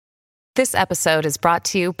This episode is brought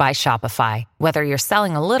to you by Shopify. Whether you're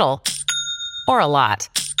selling a little or a lot,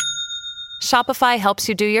 Shopify helps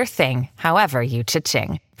you do your thing, however you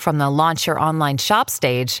cha-ching. From the launch your online shop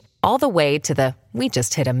stage, all the way to the we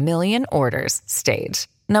just hit 1 million orders stage.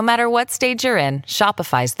 No matter what stage you're in,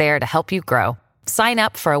 Shopify's there to help you grow. Sign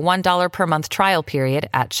up for a $1 per month trial period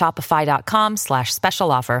at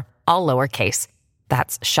shopify.com/special offer, all lowercase.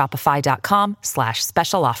 That's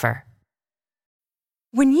shopify.com/special offer.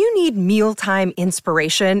 When you need mealtime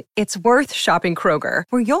inspiration, it's worth shopping Kroger,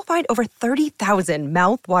 where you'll find over 30,000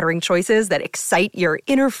 mouth-watering choices that excite your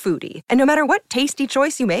inner foodie. And no matter what tasty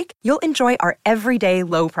choice you make, you'll enjoy our everyday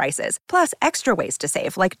low prices, plus extra ways to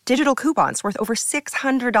save, like digital coupons worth over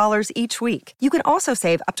 $600 each week. You can also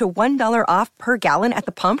save up to $1 off per gallon at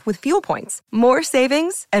the pump with fuel points. More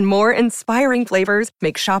savings and more inspiring flavors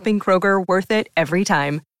make shopping Kroger worth it every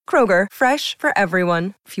time. Kroger, fresh for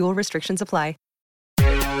everyone. Fuel restrictions apply.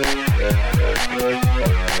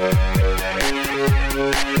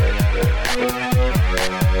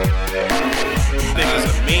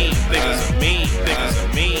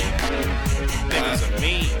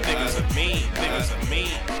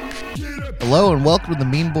 Hello and welcome to the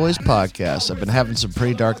Mean Boys Podcast. I've been having some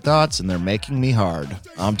pretty dark thoughts and they're making me hard.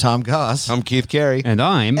 I'm Tom Goss. I'm Keith Carey. And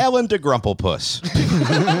I'm Ellen DeGrumplepuss.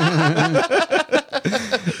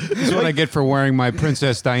 This is what I get for wearing my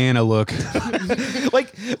Princess Diana look.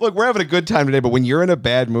 Look, we're having a good time today, but when you're in a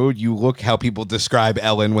bad mood, you look how people describe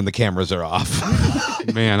Ellen when the cameras are off.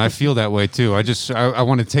 Man, I feel that way too. I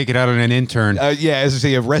want to take it out on an intern. Yeah, as I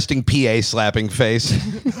say, a resting PA slapping face.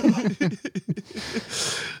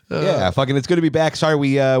 Yeah, fucking, it's good to be back. Sorry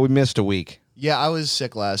we missed a week. Yeah, I was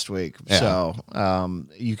sick last week, Yeah. so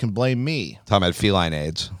you can blame me. Tom had feline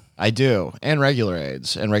AIDS. I do, and regular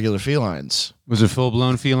AIDS, and regular felines. Was it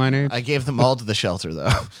full-blown feline AIDS? I gave them all to the shelter,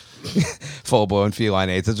 though. Full-blown feline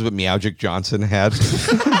AIDS. That's what Meowgic Johnson had.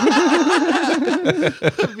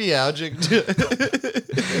 Meowgic.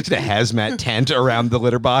 Just a hazmat tent around the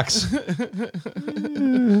litter box.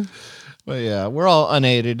 But yeah, we're all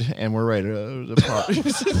unaided, and we're ready to party.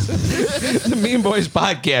 The Mean Boys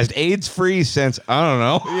Podcast. AIDS-free since, I don't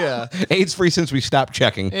know. Yeah. AIDS-free since we stopped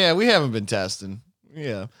checking. Yeah, we haven't been testing.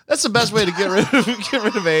 Yeah, that's the best way to get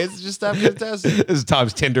rid of AIDS. Just stop getting tested. This is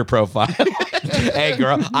Tom's Tinder profile. Hey,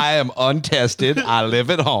 girl, I am untested. I live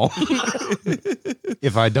at home.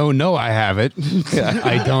 If I don't know I have it,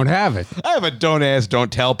 I don't have it. I have a don't ask,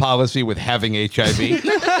 don't tell policy with having HIV.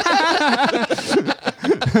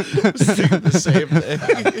 The same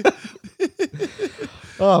thing.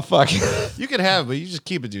 Oh, fuck. You can have it, but you just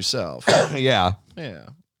keep it yourself. Yeah. Yeah.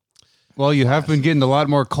 Well, you have been getting a lot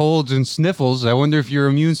more colds and sniffles. I wonder if your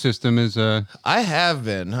immune system is... I have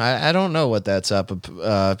been. I don't know what that's up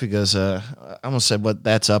because I almost said what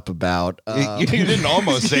that's up about. You didn't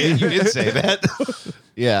almost say it. You did say that.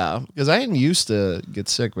 Yeah, because I didn't used to get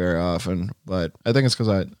sick very often, but I think it's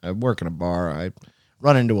because I work in a bar. I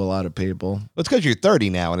run into a lot of people. Well, it's because you're 30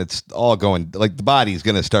 now, and it's all going... Like, the body's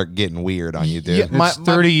going to start getting weird on you, dude. Yeah, It's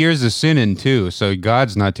 30 years of sinning, too, so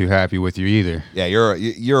God's not too happy with you either. Yeah,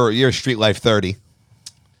 you're street life 30.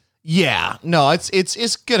 Yeah, no,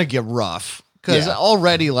 it's gonna get rough because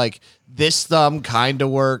already like this thumb kind of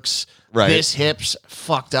works. Right. This hip's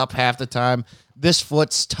fucked up half the time. This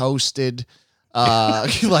foot's toasted.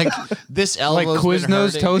 Like this elbow's Like been Quiznos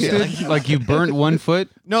hurting. toasted? Yeah. Like you burnt one foot?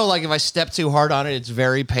 No, like if I step too hard on it, it's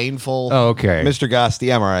very painful. Oh, okay. Mr. Goss, the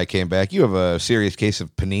MRI came back. You have a serious case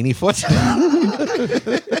of panini foot.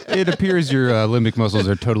 It appears your limbic muscles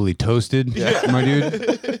are totally toasted, my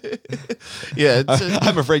dude. Yeah,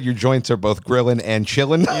 I'm afraid your joints are both grilling and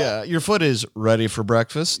chilling. yeah. Your foot is ready for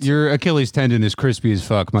breakfast. Your Achilles tendon is crispy as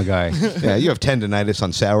fuck, my guy. Yeah, you have tendonitis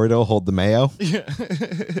on sourdough. Hold the mayo.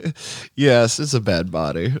 Yes, it's a bad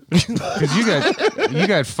body. Because you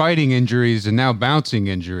got fighting injuries and now bouncing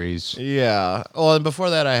injuries. Yeah. Well, and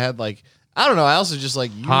before that, I had like I don't know. I also just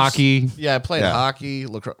like Hockey. Yeah, I played hockey,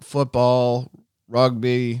 football,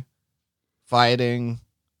 rugby, fighting,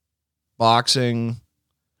 boxing.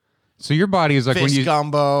 So your body is like Fish when you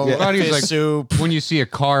gumbo, your body is fish like soup. when you see a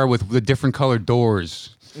car with the different colored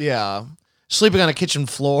doors. Yeah. Sleeping on a kitchen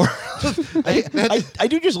floor. I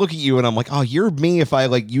do just look at you and I'm like, oh, you're me if I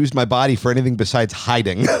like used my body for anything besides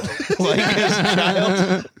hiding. Like as a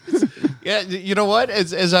child. Yeah, you know what?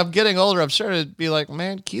 As I'm getting older, I'm starting to be like,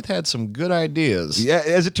 man, Keith had some good ideas. Yeah,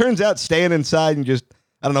 as it turns out, staying inside and just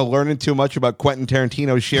I don't know, learning too much about Quentin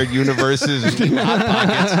Tarantino's shared universes and Hot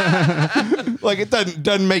Pockets. Like, it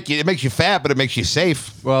doesn't make you, it makes you fat, but it makes you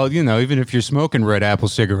safe. Well, even if you're smoking Red Apple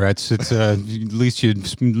cigarettes, it's at least you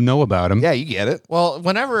know about them. Yeah, you get it. Well,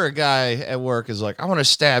 whenever a guy at work is like, I want to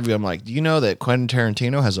stab you, I'm like, do you know that Quentin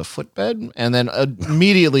Tarantino has a footbed? And then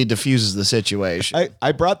immediately diffuses the situation.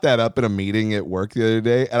 I brought that up in a meeting at work the other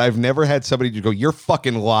day, and I've never had somebody just go, "You're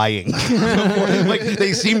fucking lying." Like,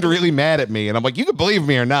 they seemed really mad at me, and I'm like, you can believe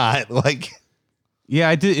me or not. Like, yeah,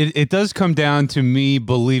 I did. It does come down to me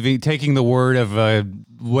taking the word of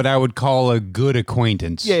what I would call a good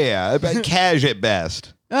acquaintance. yeah, cash at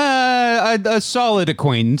best. A solid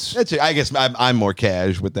acquaintance. That's it. I guess I'm more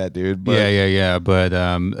cash with that dude. But Yeah. But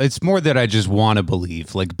it's more that I just want to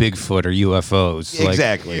believe, like Bigfoot or UFOs. Like,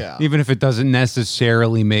 exactly. Yeah. even if it doesn't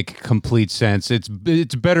necessarily make complete sense, it's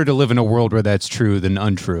better to live in a world where that's true than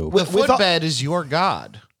untrue. The footbed is your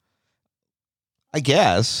god. I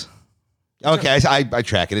guess. Okay, I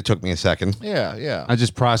track it. It took me a second. Yeah. I'm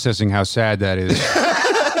just processing how sad that is.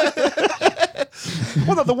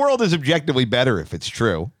 Well, the world is objectively better if it's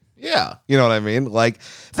true. Yeah. You know what I mean? Like,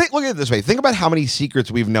 look at it this way. Think about how many secrets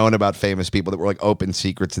we've known about famous people that were like open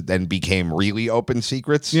secrets that then became really open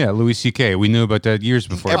secrets. Yeah, Louis C.K. We knew about that years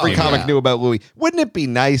before. Every it came comic out. knew about Louis. Wouldn't it be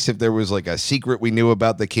nice if there was like a secret we knew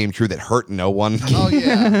about that came true that hurt no one? Oh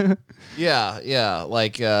yeah. Yeah.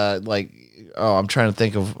 Like I'm trying to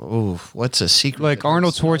think of what's a secret? Like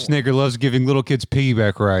Arnold Schwarzenegger loves giving little kids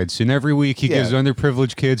piggyback rides, and every week he gives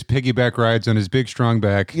underprivileged kids piggyback rides on his big strong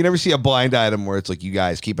back. You never see a blind item where it's like, you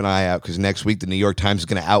guys keep an eye out because next week the New York Times is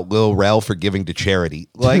going to out Lil Rel for giving to charity.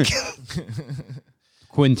 Like,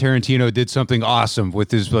 Quentin Tarantino did something awesome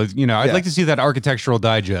with his, I'd like to see that Architectural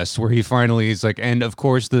Digest where he finally is like, and of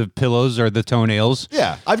course the pillows are the toenails.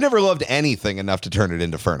 yeah, I've never loved anything enough to turn it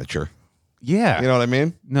into furniture. Yeah. You know what I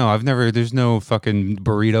mean? No, there's no fucking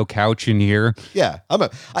burrito couch in here. Yeah, I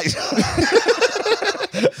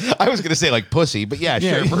was going to say like pussy, but yeah,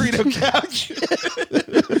 sure, burrito couch.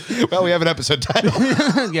 Well, we have an episode title.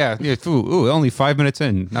 yeah. Ooh, only 5 minutes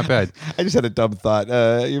in. Not bad. I just had a dumb thought.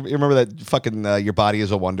 You remember that fucking Your Body is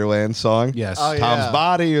a Wonderland song? Yes. Oh, yeah. Tom's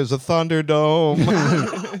body is a Thunderdome.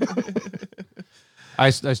 I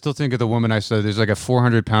still think of the woman I saw. There's like a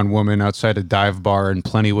 400-pound woman outside a dive bar in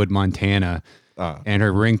Plentywood, Montana. And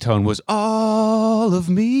her ringtone was "All of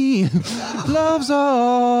me loves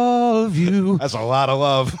all of you." That's a lot of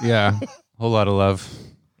love. Yeah, whole lot of love.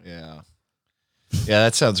 Yeah,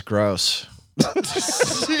 that sounds gross. Yeah,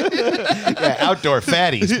 outdoor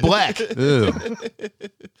fatties, black. Ew.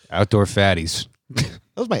 Outdoor fatties. That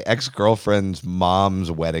was my ex-girlfriend's mom's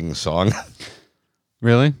wedding song.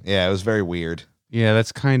 Really? Yeah, it was very weird. Yeah,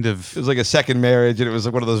 that's kind of. It was like a second marriage, and it was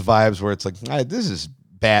like one of those vibes where it's like, this is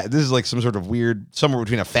bad. This is like some sort of weird, somewhere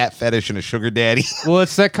between a fat fetish and a sugar daddy. Well,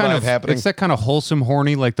 it's that kind of happening. It's that kind of wholesome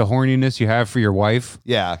horny, like the horniness you have for your wife.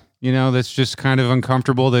 Yeah. That's just kind of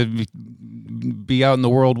uncomfortable to be out in the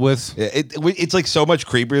world with. It's like so much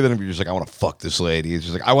creepier than if you're just like, I want to fuck this lady. It's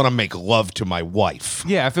just like, I want to make love to my wife.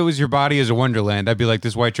 Yeah, if it was Your Body is a Wonderland, I'd be like,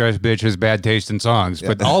 this white trash bitch has bad taste in songs.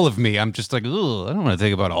 But all of me, I'm just like, ugh, I don't want to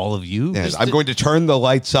think about all of you. Yes, I'm going to turn the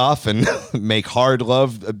lights off and make hard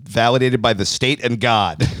love validated by the state and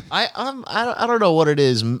God. I don't know what it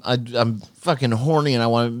is. I'm fucking horny and I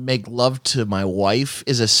want to make love to my wife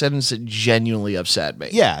is a sentence that genuinely upset me.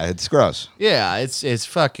 Yeah, it's gross. Yeah, it's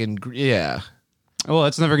fucking yeah. Well,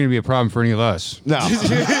 that's never going to be a problem for any of us. No.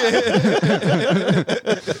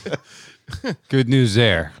 Good news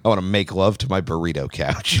there. I want to make love to my burrito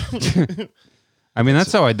couch. I mean,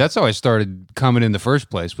 that's how I started coming in the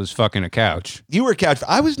first place, was fucking a couch. You were a couch.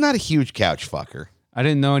 I was not a huge couch fucker. I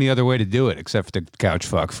didn't know any other way to do it except to couch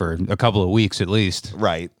fuck for a couple of weeks at least.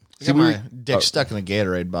 Right. I got my dick stuck in a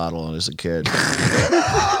Gatorade bottle as a kid.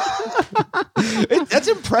 That's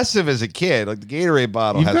impressive as a kid. Like the Gatorade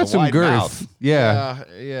bottle You've has got a some wide girth. mouth. Yeah.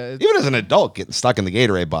 Yeah. Even as an adult, getting stuck in the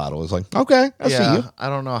Gatorade bottle is like, okay, I see you. I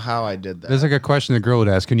don't know how I did that. There's like a question the girl would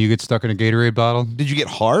ask, can you get stuck in a Gatorade bottle? Did you get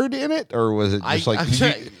hard in it, or was it just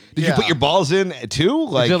did you yeah. put your balls in too?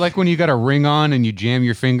 Like, Is it like when you got a ring on and you jam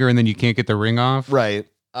your finger and then you can't get the ring off? right?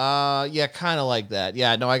 Yeah, kind of like that.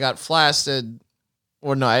 Yeah, no, I got flaccid.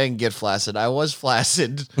 Or no, I didn't get flaccid. I was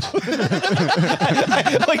flaccid.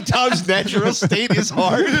 Like Tom's natural state is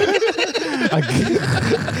hard.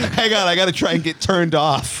 Hang on, I got to try and get turned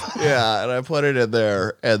off. Yeah, and I put it in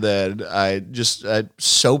there, and then I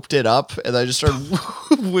soaped it up, and I just started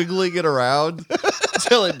wiggling it around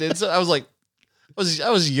until it did so. I was like, I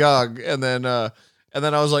was young, and then I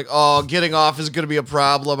was like, oh, getting off is going to be a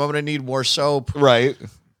problem. I'm going to need more soap. Right.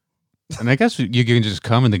 And I guess you can just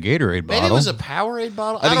come in the Gatorade bottle. Maybe it was a Powerade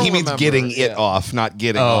bottle. I think don't he means remember. getting it off, not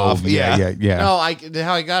getting off. yeah. No,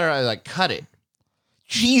 how I got it, I like cut it.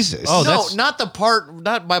 Jesus. Oh, No, that's- not the part,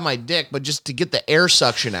 not by my dick, but just to get the air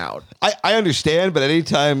suction out. I understand, but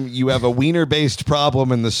anytime you have a wiener-based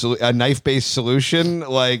problem and a knife-based solution,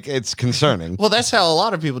 like, it's concerning. Well, that's how a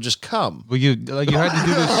lot of people just come. Well, you had to do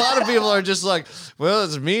A this. lot of people are just like, well,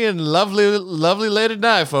 it's me and lovely lady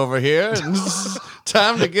knife over here, and it's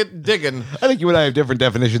time to get digging. I think you and I have different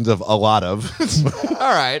definitions of a lot of.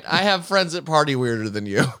 All right, I have friends that party weirder than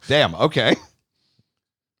you. Damn, okay.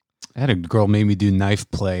 I had a girl made me do knife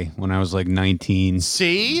play when I was like 19.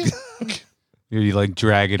 See? You like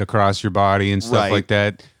drag it across your body and stuff Right. like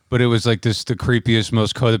that. But it was like the creepiest,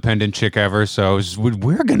 most codependent chick ever. So I was,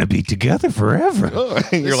 we're gonna be together forever.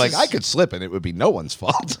 You're like, is- I could slip and it would be no one's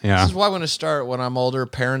fault. Yeah. This is why I'm going to start when I'm older,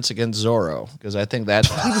 Parents Against Zorro, because I think that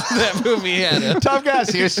that movie had a, Tom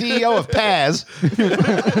Goss here, CEO of Paz. I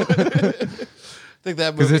think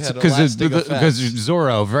that movie had a lasting effect. Because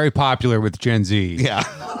Zorro very popular with Gen Z. Yeah.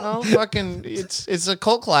 No, fucking, it's a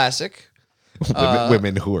cult classic.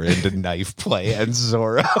 Women who are into knife play and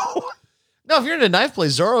Zorro. No, if you're into knife play,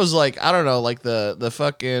 Zorro's like, I don't know, like the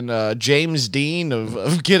fucking James Dean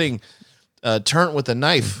of getting turnt with a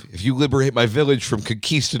knife. If you liberate my village from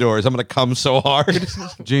conquistadors, I'm going to come so hard.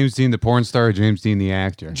 James Dean the porn star or James Dean the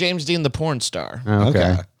actor? James Dean, the porn star.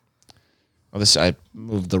 Okay. Oh, I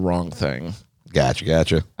moved the wrong thing.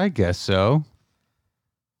 Gotcha. I guess so.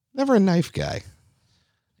 Never a knife guy.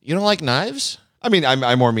 You don't like knives? I mean,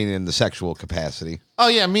 I more mean in the sexual capacity. Oh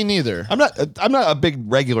yeah, me neither. I'm not a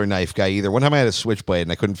big regular knife guy either. One time I had a switchblade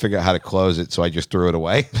and I couldn't figure out how to close it, so I just threw it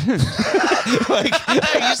away. Like,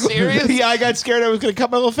 Are you serious? Yeah, I got scared I was going to cut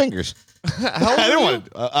my little fingers. How old I didn't were you?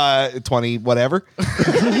 want to, 20, whatever.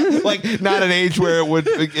 Like, not an age where it would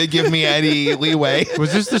give me any leeway.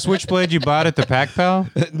 Was this the switchblade you bought at the Pack Pal?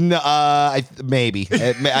 No, maybe.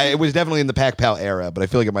 It was definitely in the Pac Pal era, but I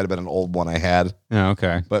feel like it might have been an old one I had. Oh,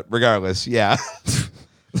 okay. But regardless, yeah.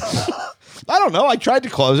 I don't know. I tried to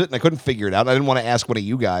close it and I couldn't figure it out. I didn't want to ask one of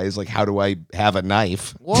you guys, like, how do I have a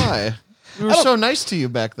knife? Why? We were so nice to you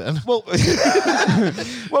back then. Well,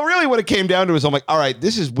 well, really what it came down to is I'm like, all right,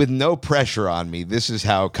 this is with no pressure on me. This is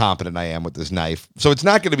how competent I am with this knife. So it's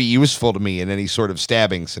not going to be useful to me in any sort of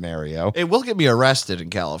stabbing scenario. It will get me arrested in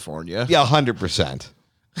California. Yeah, 100%.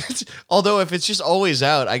 Although if it's just always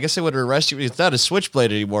out, I guess they would arrest you. It's not a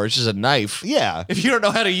switchblade anymore. It's just a knife. Yeah. If you don't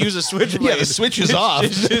know how to use a switchblade, Yeah, the switch is off.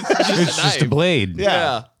 It's just It's a just a knife. blade.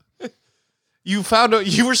 Yeah. You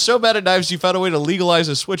were so bad at knives, you found a way to legalize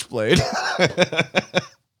a switchblade. I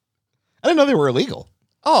didn't know they were illegal.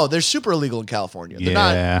 Oh, they're super illegal in California.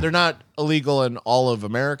 Yeah. They're not illegal in all of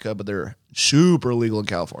America, but they're super illegal in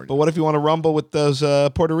California. But what if you want to rumble with those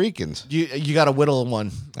Puerto Ricans? You got to whittle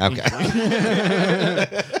one. Okay.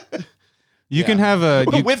 You can have a.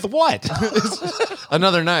 With what?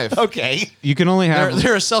 Another knife. Okay. You can only have.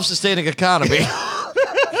 They're a self-sustaining economy.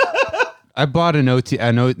 I bought an out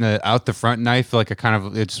the front knife, like a kind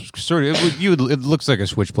of. It's sort of. It looks like a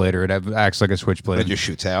switchblade, or it acts like a switchblade. It just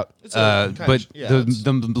shoots out. But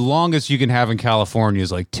the longest you can have in California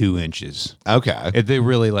is like 2 inches. Okay. They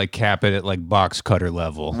really like cap it at like box cutter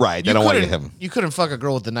level. Right. They don't want you to hit him. You couldn't fuck a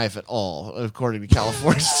girl with the knife at all, according to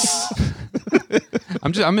California.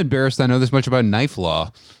 I'm embarrassed I know this much about knife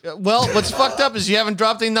law. Well, what's fucked up is you haven't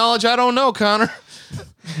dropped any knowledge I don't know, Connor.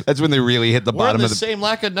 That's when they really hit the We're in bottom the of the same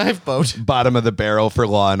lack of knife boat. bottom of the barrel for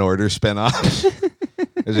Law and Order spinoff.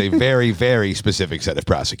 There's a very, very specific set of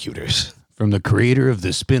prosecutors. From the creator of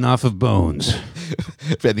the spin-off of Bones.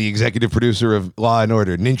 And the executive producer of Law and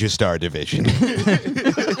Order Ninja Star Division.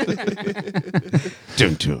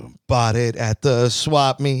 Dun, dun. Bought it at the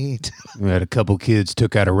swap meet. We had a couple kids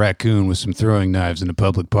took out a raccoon with some throwing knives in a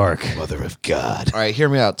public park. Mother of God. All right, hear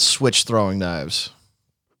me out. Switch throwing knives.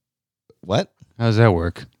 What? How does that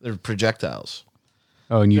work? They're projectiles.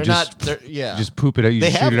 Oh, and you They're just not. They're, yeah. just poop it out. You They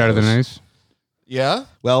just have shoot it out of the those. knife. Yeah.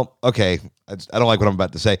 Well, okay. I don't like what I'm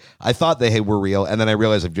about to say. I thought they were real, and then I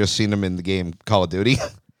realized I've just seen them in the game Call of Duty.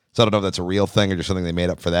 So I don't know if that's a real thing or just something they made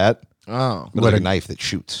up for that. Oh. But like a knife that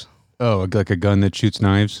shoots. Oh, like a gun that shoots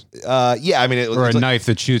knives, Yeah, I mean, or a it's like- knife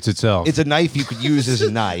that shoots itself. It's a knife you could use as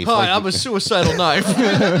a knife. Hi, Like, I'm a suicidal knife.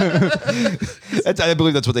 I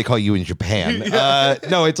believe that's what they call you in Japan.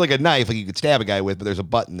 No, it's like a knife like you could stab a guy with, but there's a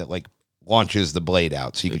button that like launches the blade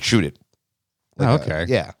out so you could shoot it. Like okay.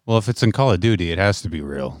 Yeah. Well, if it's in Call of Duty, it has to be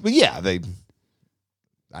real. But yeah,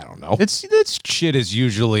 I don't know. It's shit is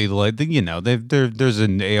usually like there's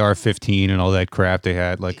an AR-15 and all that crap they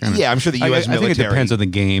had. Like Yeah, I'm sure the U.S. I think it military. depends on the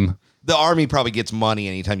game. The Army probably gets money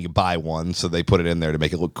anytime you buy one, so they put it in there to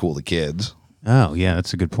make it look cool to kids. Oh, yeah,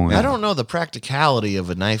 that's a good point. I don't know the practicality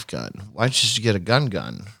of a knife gun. Why don't you just get a gun?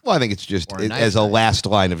 Well, I think it's just Or a knife as a knife. last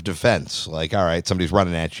line of defense. Like, all right, somebody's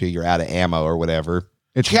running at you, you're out of ammo or whatever.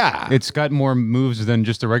 It's got more moves than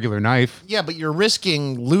just a regular knife. Yeah, but you're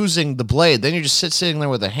risking losing the blade. Then you're just sitting there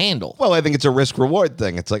with a handle. Well, I think it's a risk-reward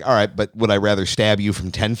thing. It's like, all right, but would I rather stab you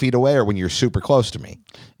from 10 feet away or when you're super close to me?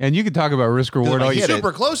 And you can talk about risk reward all you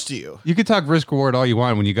Super close to you. You can talk risk reward all you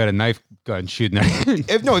want when you got a knife gun shooting at you.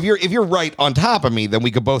 If you're right on top of me, then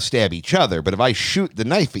we could both stab each other. But if I shoot the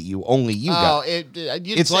knife at you, only you got.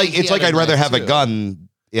 It's like I'd rather have a gun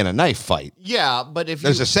in a knife fight. Yeah, but if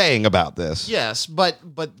There's a saying about this. Yes, but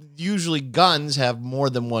usually guns have more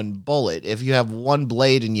than one bullet. If you have one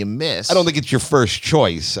blade and you miss, I don't think it's your first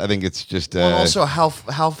choice. I think it's just. Well, also, how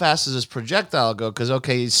fast does this projectile go? Because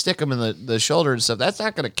you stick him in the shoulder and stuff. That's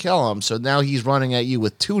not going to kill him. So now he's running at you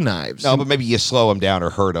with two knives. No, but maybe you slow him down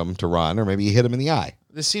or hurt him to run, or maybe you hit him in the eye.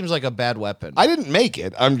 This seems like a bad weapon. I didn't make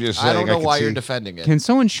it. I'm just saying. I don't know why can you're see- defending it. Can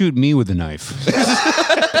someone shoot me with a knife?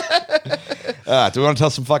 Do we want to tell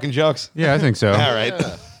some fucking jokes? Yeah, I think so. All right.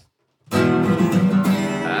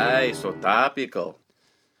 Ay, so topical.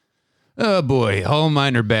 Oh boy, all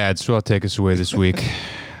mine are bad, so I'll take us away this week.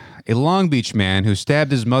 A Long Beach man who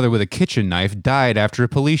stabbed his mother with a kitchen knife died after a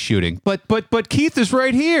police shooting. But Keith is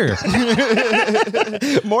right here.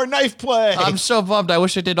 More knife play. I'm so bummed. I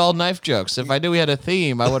wish I did all knife jokes. If I knew we had a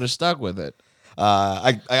theme, I would have stuck with it.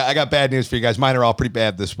 I got bad news for you guys. Mine are all pretty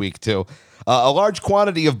bad this week, too. A large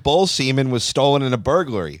quantity of bull semen was stolen in a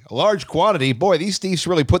burglary. A large quantity? Boy, these thieves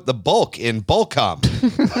really put the bulk in bullcum.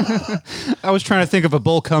 I was trying to think of a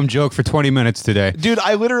bull cum joke for 20 minutes today. Dude,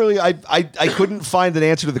 I literally, I couldn't find an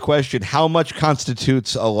answer to the question, how much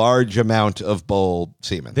constitutes a large amount of bull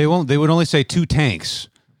semen? They would only say 2 tanks.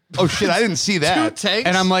 Oh, shit, I didn't see that. 2 tanks?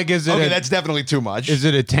 And I'm like, is it Okay, that's definitely too much. is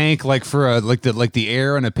it a tank like for like the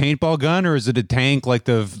air on a paintball gun, or is it a tank like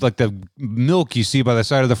the milk you see by the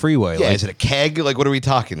side of the freeway? Yeah, Like- is it a keg? Like, what are we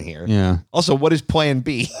talking here? Yeah. Also, what is plan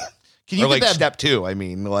B? Can you or get like that? step 2? I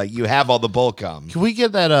mean, like, you have all the bull cum. Can we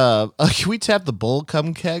get that? Can we tap the bull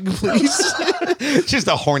cum keg, please? Just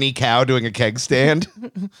a horny cow doing a keg stand.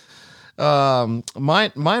 Mine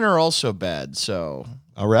are also bad. So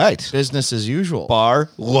All right. business as usual. Bar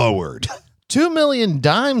lowered. 2 million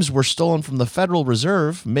dimes were stolen from the Federal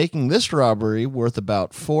Reserve, making this robbery worth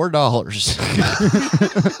about $4.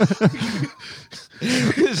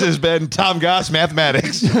 This has been Tom Goss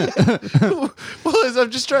Mathematics. Well,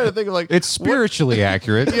 I'm just trying to think of like It's spiritually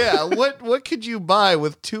accurate. Yeah, what could you buy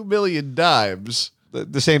with 2 million dimes?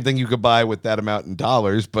 The same thing you could buy with that amount in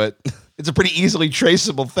dollars, but it's a pretty easily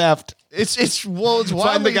traceable theft. It's Find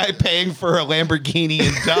wildly, the guy paying for a Lamborghini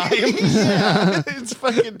in dimes. Yeah, it's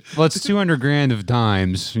fucking. Well, it's 200 grand of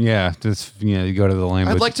dimes. Yeah, you go to the land.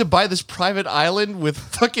 I'd with- like to buy this private island with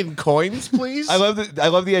fucking coins, please. I love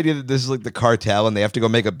the idea that this is like the cartel and they have to go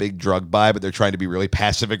make a big drug buy, but they're trying to be really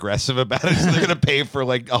passive aggressive about it. So they're gonna pay for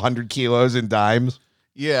like 100 kilos in dimes.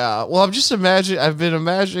 Yeah, well, I've been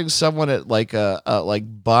imagining someone at like like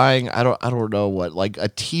buying I don't know what, like a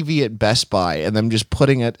TV at Best Buy and them just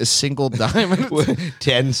putting it a single dime in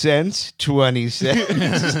 10 cents, 20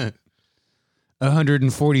 cents.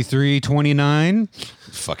 143.29.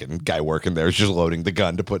 Fucking guy working there is just loading the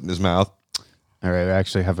gun to put in his mouth. All right, I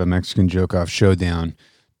actually have a Mexican joke off showdown.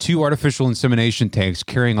 2 artificial insemination tanks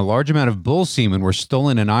carrying a large amount of bull semen were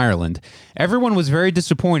stolen in Ireland. Everyone was very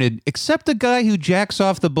disappointed, except the guy who jacks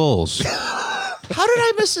off the bulls. How did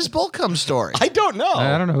I miss this bull cum story? I don't know.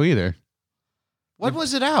 I don't know either. When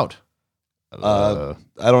was it out? I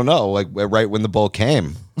don't know. Like right when the bull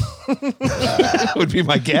came, would be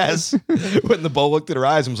my guess. When the bull looked at her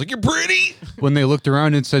eyes and was like, "You're pretty." When they looked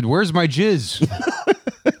around and said, "Where's my jizz?"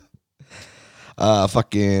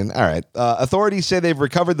 Fucking all right. Authorities say they've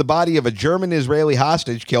recovered the body of a German-Israeli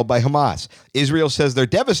hostage killed by Hamas. Israel says they're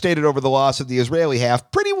devastated over the loss of the Israeli half.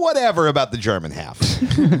 Pretty whatever about the German half.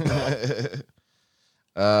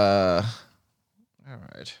 All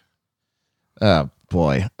right. Oh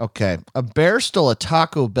boy. Okay. A bear stole a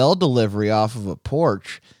Taco Bell delivery off of a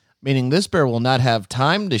porch, meaning this bear will not have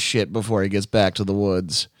time to shit before he gets back to the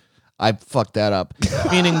woods. I fucked that up.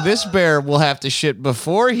 Meaning this bear will have to shit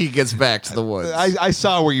before he gets back to the woods. I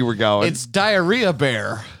saw where you were going. It's Diarrhea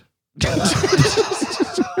Bear.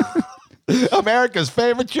 America's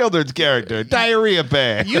favorite children's character, Diarrhea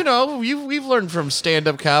Bear. You know, we've learned from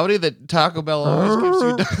stand-up comedy that Taco Bell always gives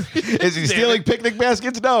you diarrhea. Is he stealing picnic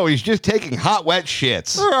baskets? No, he's just taking hot, wet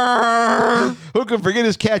shits. Who can forget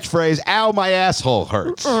his catchphrase, "Ow, my asshole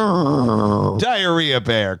hurts"? Diarrhea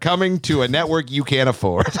Bear, coming to a network you can't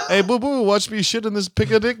afford. Hey, boo-boo, watch me shit in this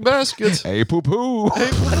picnic basket. Hey, poo-poo.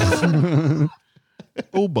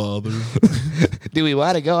 Oh, bother. Do we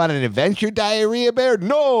want to go on an adventure, Diarrhea Bear?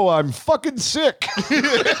 No, I'm fucking sick.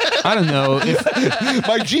 I don't know.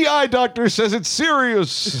 My GI doctor says it's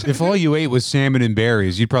serious. If all you ate was salmon and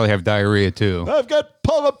berries, you'd probably have diarrhea too. I've got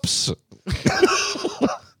polyps.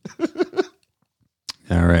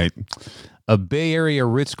 All right. A Bay Area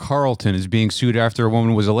Ritz-Carlton is being sued after a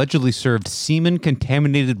woman was allegedly served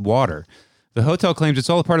semen-contaminated water. The hotel claims it's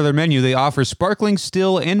all a part of their menu. They offer sparkling,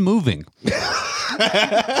 still, and moving.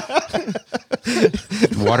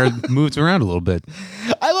 Water moves around a little bit.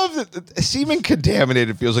 I love that semen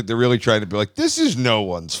contaminated feels like they're really trying to be like, this is no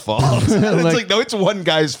one's fault. It's like, no, it's one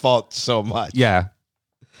guy's fault so much. Yeah.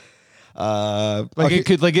 Okay. It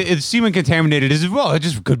could, it's semen contaminated as well. It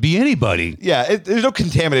just could be anybody. Yeah, there's no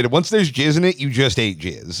contaminated. Once there's jizz in it, you just ate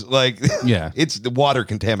jizz. Like, yeah, it's the water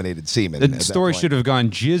contaminated semen. The story should have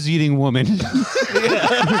gone jizz eating woman.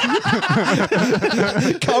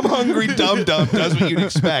 Come hungry dum dum does what you'd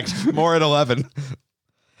expect. More at 11.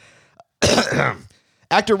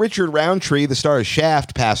 Actor Richard Roundtree, the star of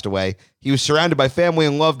Shaft, passed away. He was surrounded by family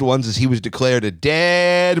and loved ones as he was declared a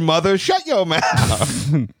dead mother. Shut your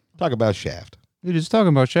mouth. Talk about Shaft. You're just talking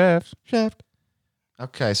about Shaft. Shaft.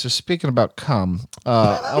 Okay, so speaking about cum,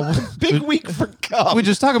 big week for cum. We're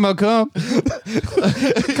just talking about cum.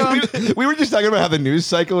 We were just talking about how the news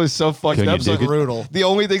cycle is so fucked up. so brutal. The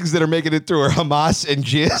only things that are making it through are Hamas and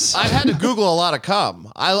jizz. I've had to Google a lot of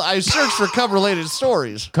cum. I searched for cum-related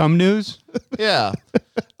stories. Cum news? Yeah.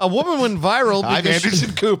 A woman went viral I'm because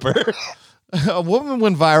Anderson Cooper. A woman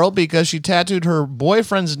went viral because she tattooed her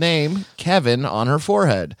boyfriend's name, Kevin, on her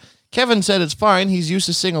forehead. Kevin said it's fine. He's used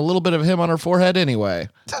to seeing a little bit of him on her forehead anyway.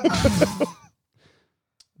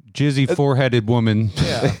 Jizzy four-headed woman.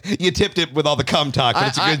 Yeah. You tipped it with all the cum talk, but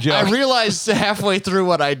it's a good joke. I realized halfway through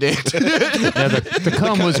what I did. Yeah, the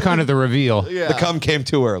cum was kind of the reveal. Yeah. The cum came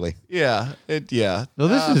too early. Yeah. Yeah.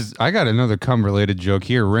 Well, I got another cum-related joke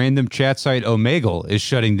here. Random chat site Omegle is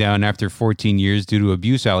shutting down after 14 years due to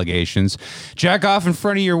abuse allegations. Jack off in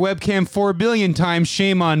front of your webcam 4 billion times,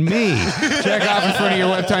 shame on me. Jack off in front of your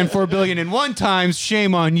webcam 4 billion and one times,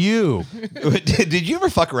 shame on you. Did you ever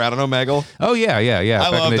fuck around on Omegle? Oh, yeah. I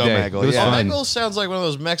loved Omegle. It was fun. Omegle sounds like one of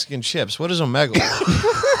those Mexican chips. What is Omegle?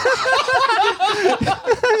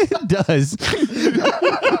 It does.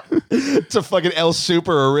 It's a fucking El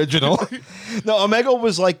Super original. No, Omegle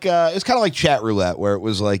was like, it's kind of like chat roulette, where it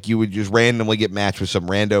was like you would just randomly get matched with some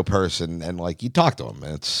rando person and like you talk to them.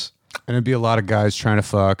 And it'd be a lot of guys trying to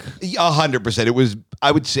fuck. 100%. It was,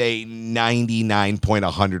 I would say,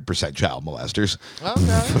 99.100% child molesters.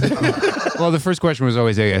 Okay. Well, the first question was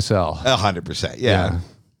always ASL. 100%. Yeah.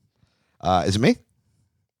 Is it me?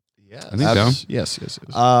 Yes. I think so. Yes.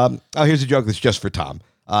 Here's a joke that's just for Tom.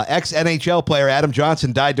 Ex-NHL player Adam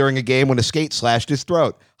Johnson died during a game when a skate slashed his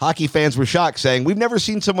throat. Hockey fans were shocked, saying, "We've never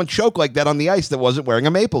seen someone choke like that on the ice that wasn't wearing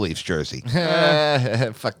a Maple Leafs jersey."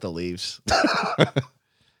 Fuck the Leafs.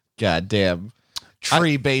 Goddamn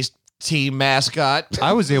tree-based team mascot.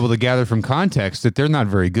 I was able to gather from context that they're not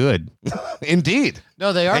very good. Indeed.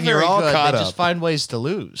 No, they are And very you're all good. caught They up. just find ways to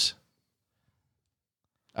lose.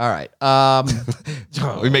 All right.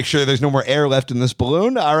 We make sure there's no more air left in this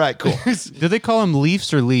balloon. All right, cool. Do they call them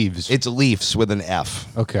Leafs or Leaves? It's Leafs with an F.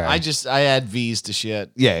 Okay. I add V's to shit.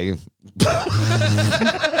 Yeah.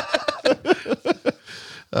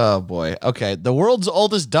 Oh boy. Okay. The world's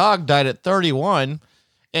oldest dog died at 31.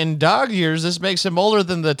 In dog years, this makes him older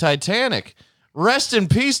than the Titanic. Rest in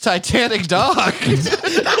peace, Titanic Dog.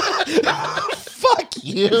 Fuck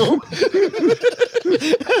you.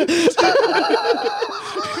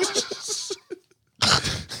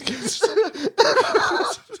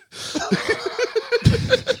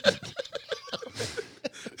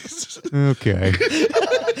 Okay.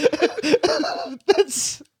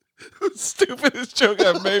 That's the stupidest joke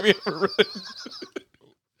I've maybe ever written.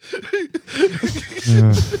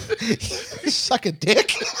 Suck a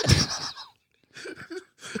dick.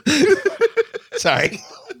 Sorry.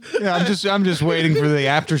 Yeah, I'm just waiting for the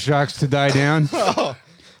aftershocks to die down.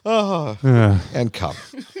 And come.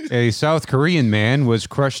 A South Korean man was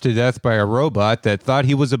crushed to death by a robot that thought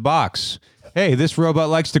he was a box. Hey, this robot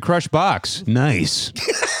likes to crush box. Nice.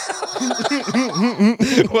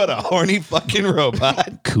 What a horny fucking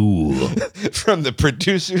robot. Cool. From the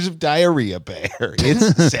producers of Diarrhea Bear.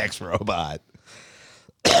 It's Sex Robot.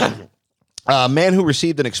 A man who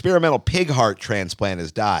received an experimental pig heart transplant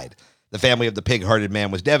has died. The family of the pig-hearted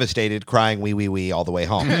man was devastated, crying wee, wee, wee all the way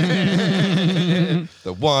home. The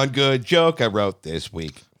one good joke I wrote this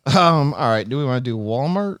week. All right. Do we want to do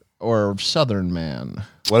Walmart or Southern Man?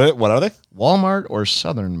 What are they? Walmart or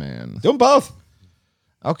Southern Man? Do them both.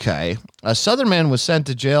 Okay. A Southern man was sent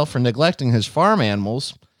to jail for neglecting his farm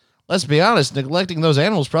animals. Let's be honest, neglecting those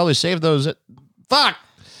animals probably saved those. Fuck!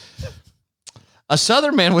 A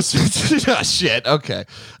Southern man was sent to... Oh, shit. Okay.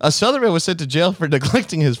 A Southern man was sent to jail for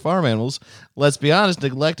neglecting his farm animals. Let's be honest,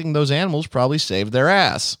 neglecting those animals probably saved their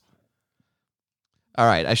ass. All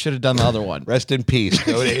right. I should have done the other one. Rest in peace,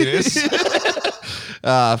 Go Davis.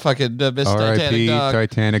 Fucking Miss R.I.P. Titanic Dog.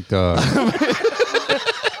 Titanic Dog.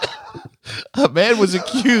 A man was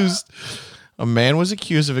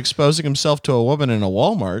accused of exposing himself to a woman in a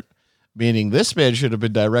Walmart, meaning this man should have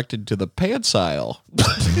been directed to the pants aisle.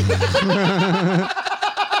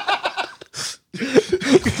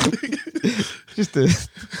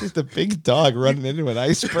 just a big dog running into an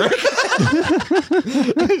iceberg.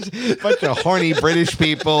 Bunch of horny British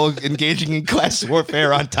people engaging in class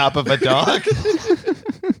warfare on top of a dog.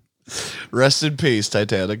 Rest in peace,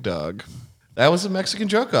 Titanic Dog. That was a Mexican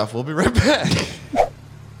joke off. We'll be right back.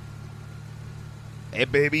 Hey,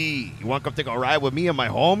 baby, you want to come take a ride with me and my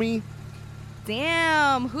homie?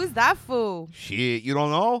 Damn, who's that fool? Shit, you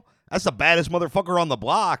don't know? That's the baddest motherfucker on the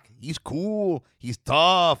block. He's cool. He's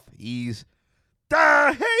tough. He's...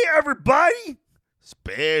 hey, everybody.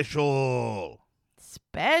 Special.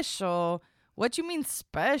 Special? What you mean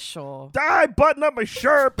special? I button up my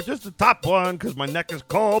shirt, but just the top one, because my neck is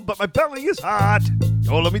cold, but my belly is hot.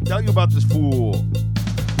 Oh, let me tell you about this fool.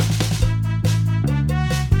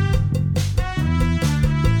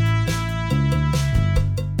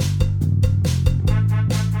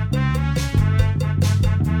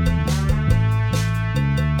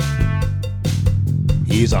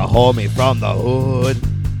 He's a homie from the hood.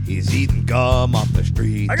 He's eating gum off the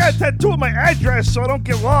street. I got a tattoo of my address so I don't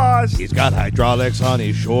get lost. He's got hydraulics on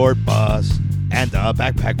his short bus and a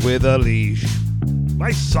backpack with a leash.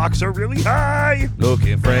 My socks are really high.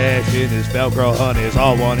 Looking fresh in his Velcro honeys.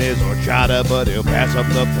 All one is horchata, but he'll pass up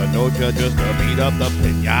the panocha just to beat up the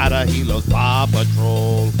pinata. He loves Paw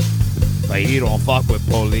Patrol, but he don't fuck with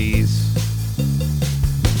police.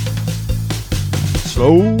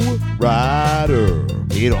 Slow rider.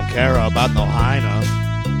 He don't care about no hyena.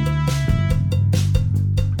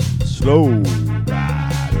 Slow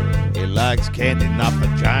rider. He likes candy, not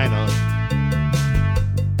vagina.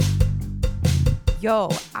 Yo,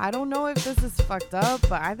 I don't know if this is fucked up,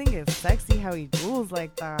 but I think it's sexy how he drools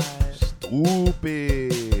like that.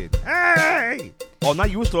 Stupid. Hey! Oh,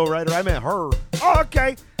 not you, Slow Rider. I meant her. Oh,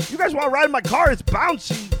 okay. You guys want to ride in my car? It's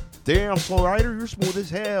bouncy. Damn, Slow Rider, you're smooth as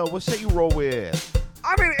hell. What set you roll with?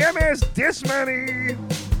 I'm in MS this many.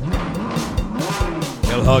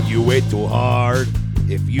 He'll hug you way too hard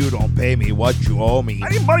if you don't pay me what you owe me. I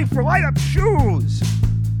need money for light-up shoes.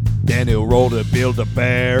 Then he'll roll to build a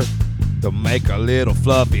bear to make a little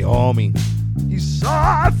fluffy homie. He's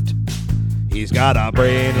soft. He's got a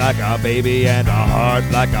brain like a baby and a heart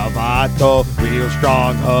like a vato. Real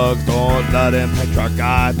strong hugs, don't let him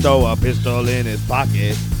petrigato. A pistol in his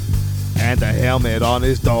pocket and a helmet on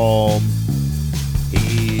his dome.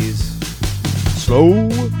 He's slow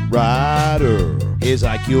rider. His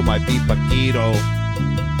IQ might be Paquito.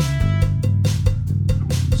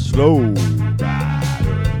 Slow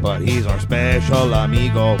rider, but he's our special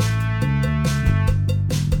amigo.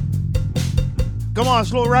 Come on,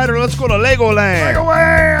 Slow Rider, let's go to Legoland.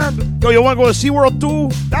 Legoland! Yo, you want to go to SeaWorld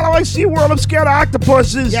too? I don't like SeaWorld, I'm scared of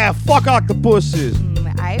octopuses. Yeah, fuck octopuses.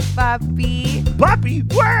 Hi, Papi.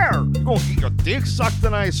 Papi? Where? You gonna get your dick sucked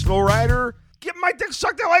tonight, Slow Rider? Get my dick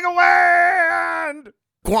sucked at Legoland!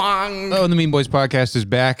 Guang! Hello, the Mean Boys podcast is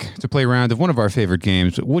back to play a round of one of our favorite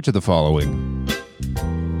games. Which of the following?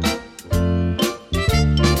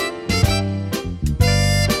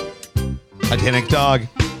 Titanic Dog.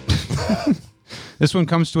 This one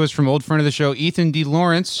comes to us from old friend of the show, Ethan D.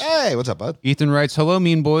 Lawrence. Hey, what's up, bud? Ethan writes, hello,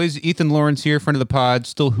 Mean Boys. Ethan Lawrence here, friend of the pod,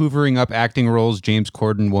 still hoovering up acting roles James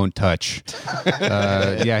Corden won't touch.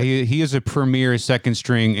 He is a premier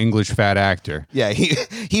second-string English fat actor. Yeah,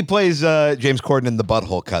 he plays James Corden in the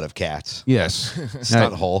butthole cut of Cats. Yes.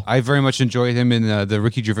 Stunt hole. I very much enjoyed him in the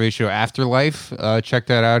Ricky Gervais show Afterlife. Check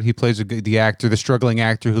that out. He plays the struggling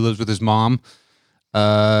actor who lives with his mom.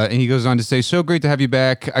 And he goes on to say, so great to have you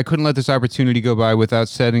back. I couldn't let this opportunity go by without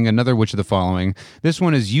setting another which of the following. This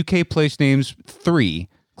one is UK Place Names 3,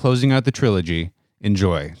 closing out the trilogy.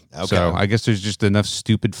 Enjoy. Okay. So I guess there's just enough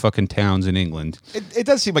stupid fucking towns in England. It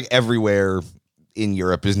does seem like everywhere in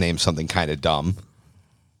Europe is named something kind of dumb.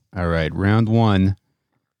 All right, round one.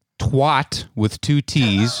 Twat with 2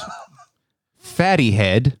 T's, Fatty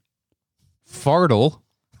Head, Fartle,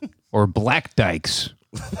 or Black Dykes.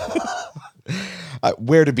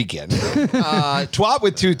 Where to begin? Twat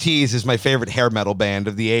with 2 T's is my favorite hair metal band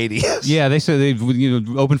of the 80s. Yeah, they said they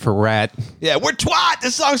opened for Rat. Yeah, we're Twat.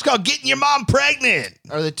 This song's called Getting Your Mom Pregnant.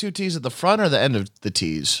 Are the 2 T's at the front or the end of the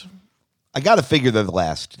T's? I got to figure they're the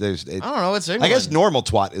last. I don't know. It's England. I guess normal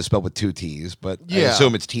twat is spelled with 2 T's, but I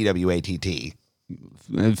assume it's TWATT.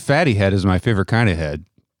 Fatty head is my favorite kind of head.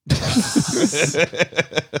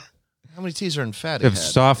 How many T's are in fatty They have head?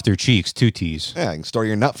 softer cheeks, 2 T's. Yeah, I can store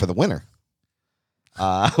your nut for the winter.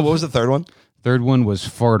 What was the third one? Third one was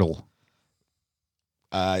fartle.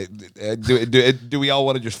 Do we all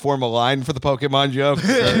want to just form a line for the Pokemon joke?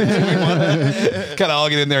 Kind of all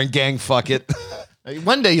get in there and gang fuck it.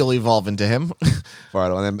 One day you'll evolve into him.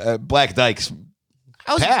 Fartle. And then Black Dykes.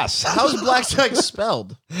 Pass. How's Black Dyke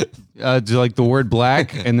spelled? Like the word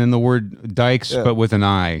black and then the word dykes, but with an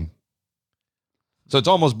I. So it's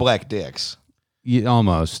almost Black Dicks. Yeah,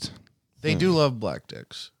 almost. They do love black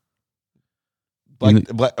dicks.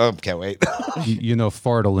 Okay, wait.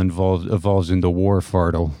 Fartle evolves into war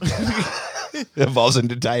fartle. Evolves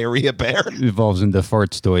into Diarrhea Bear. Evolves into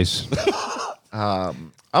fartstoys.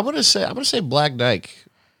 I'm gonna say Black Dyke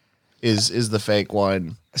is the fake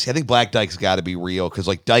one. See, I think Black Dyke's got to be real because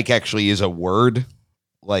like Dyke actually is a word.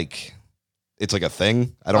 Like it's like a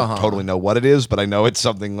thing. I don't totally know what it is, but I know it's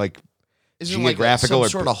something like geographical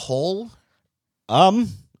like some sort of hole. I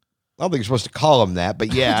don't think you're supposed to call him that,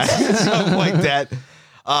 but yeah, something like that.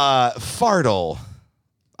 Fartle.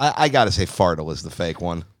 I gotta say Fartle is the fake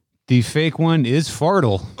one. The fake one is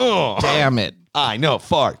fartle. Oh, damn it. I know,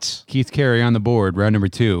 farts. Keith Carey on the board, round number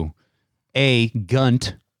 2. A,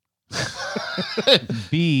 gunt.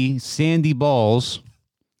 B, sandy balls.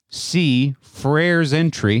 C, Frere's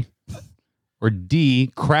entry. Or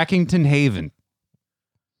D, Crackington Haven.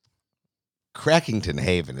 Crackington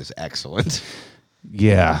Haven is excellent.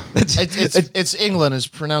 Yeah. It's England. It's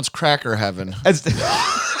pronounced cracker heaven. That's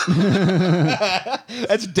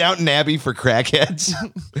Downton Abbey for crackheads.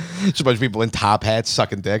 Just a bunch of people in top hats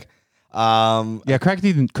sucking dick. Yeah,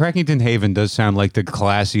 Crackington Haven does sound like the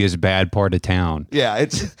classiest bad part of town. Yeah,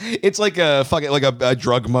 it's like a fucking like a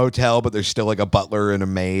drug motel, but there's still like a butler and a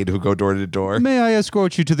maid who go door to door. May I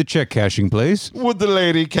escort you to the check cashing place? Would the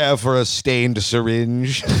lady care for a stained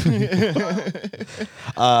syringe?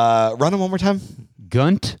 Run them one more time.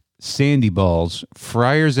 Gunt, Sandy Balls,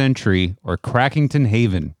 Friar's Entry, or Crackington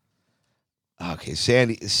Haven. Okay,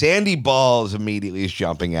 Sandy Balls immediately is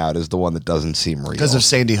jumping out as the one that doesn't seem real. Because of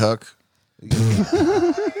Sandy Hook.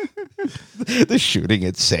 The shooting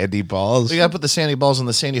at Sandy Balls. We gotta put the Sandy Balls on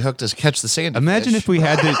the Sandy Hook to catch the sandy Imagine fish. if we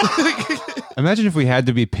had to. Imagine if we had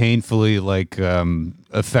to be painfully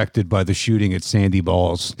affected by the shooting at Sandy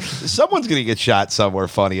Balls. Someone's gonna get shot somewhere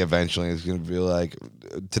funny eventually. It's gonna be like,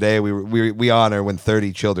 today we honor when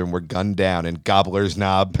 30 children were gunned down in Gobbler's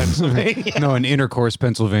Knob, Pennsylvania. No, in Intercourse,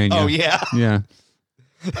 Pennsylvania. Oh yeah, yeah.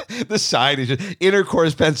 The sign is just,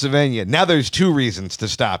 Intercourse, Pennsylvania. Now there's 2 reasons to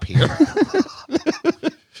stop here.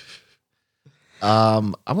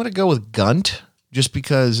 I'm gonna go with Gunt just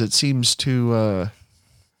because it seems to.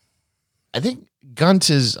 I think Gunt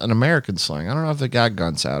is an American slang. I don't know if they got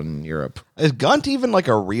Gunts out in Europe. Is Gunt even like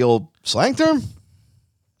a real slang term?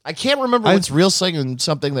 I can't remember what's real slang and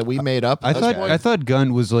something that we made up. I thought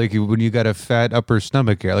gunt was like when you got a fat upper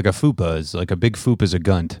stomach, like a fupa is like a big fupa is a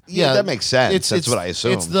gunt. Yeah, that makes sense. That's what I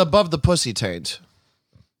assume. It's the above the pussy taint.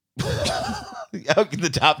 The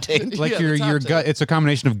top taint. Like Yeah, your the top gut. It's a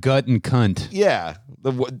combination of gut and cunt. Yeah.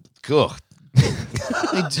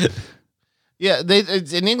 Yeah,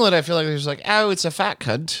 in England, I feel like there's like, oh, it's a fat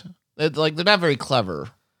cunt. They're not very clever.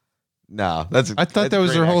 No, I thought that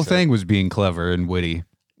was their whole thing was being clever and witty.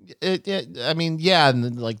 I mean, yeah,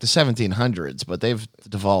 in like the 1700s, but they've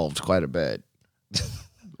devolved quite a bit.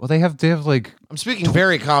 Well, they have like I'm speaking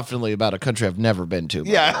very confidently about a country I've never been to.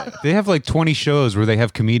 Yeah. they have like 20 shows where they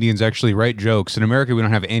have comedians actually write jokes. In America, we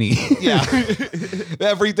don't have any. Yeah.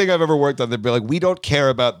 Everything I've ever worked on, they'd be like, we don't care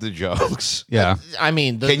about the jokes. Yeah. I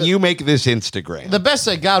mean, Can you make this Instagram? The best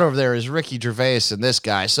they got over there is Ricky Gervais and this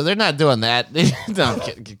guy, so they're not doing that. No, I'm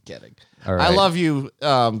kidding. All right. I love you,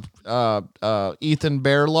 Ethan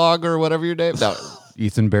Bearlog or whatever your name. No.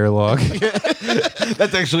 Ethan Bearlog.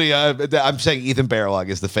 That's actually, I'm saying Ethan Bearlog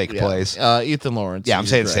is the fake place. Ethan Lawrence. Yeah, I'm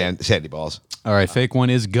saying great. Sandy Balls. All right, fake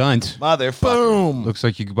one is Gunt. Motherfucker. Boom. Looks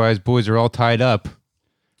like you boys are all tied up.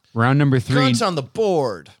 Round number 3. Guns on the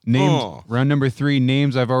board. Round number 3,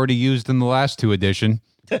 names I've already used in the last 2 edition.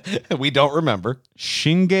 We don't remember.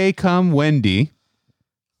 Shinge Come Wendy.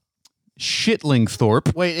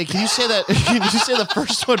 Shitlingthorpe. Wait, can you say that? Can you say the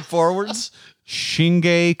first one forwards?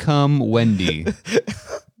 Shinge Come Wendy.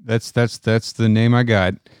 That's the name I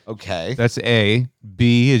got. Okay. That's A.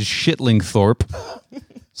 B is Shitlingthorpe.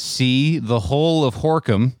 C, the whole of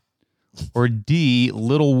Horkham. Or D,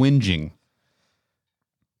 Little Whinging.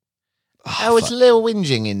 Oh, it's a little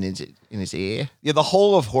whinging in his ear. Yeah, the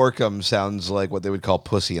whole of Horkham sounds like what they would call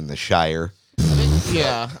pussy in the Shire.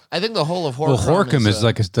 Yeah, I think the whole of Horkham. Well, Horkham is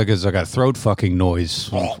like a throat fucking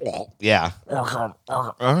noise. Yeah. Oh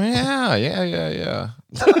yeah.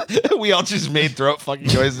 We all just made throat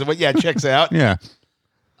fucking noises. But yeah, checks out. Yeah.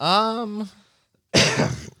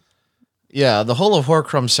 Yeah, the whole of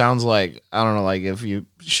Horcrux sounds like, I don't know, like if you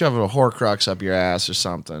shove a Horcrux up your ass or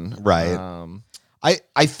something. Right.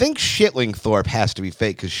 I think Shitlingthorpe has to be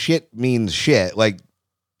fake because shit means shit. Like,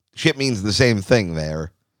 shit means the same thing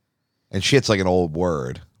there. And shit's like an old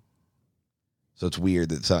word. So it's weird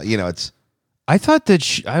that, it's... I thought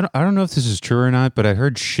that I don't know if this is true or not, but I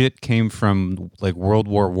heard shit came from like World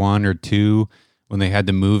War I or II when they had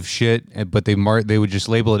to move shit, but they would just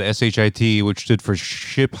label it SHIT, which stood for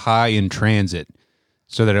ship high in transit,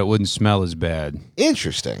 so that it wouldn't smell as bad.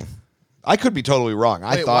 Interesting. I could be totally wrong.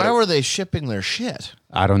 Wait, why were they shipping their shit?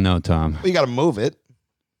 I don't know, Tom. Well, you got to move it.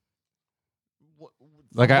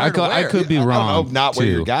 Like I could be wrong. I don't know, not where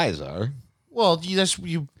too. your guys are. Well,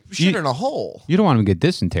 you shit in a hole. You don't want them to get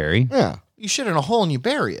dysentery. Yeah. You shit in a hole and you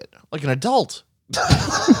bury it like an adult.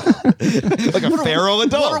 Like a feral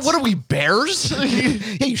adult. What are we, bears? Yeah,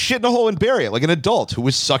 you shit in a hole and bury it like an adult who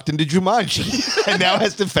was sucked into Jumanji and now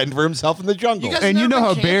has to fend for himself in the jungle. And you know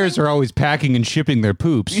how bears are always packing and shipping their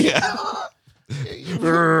poops. Yeah.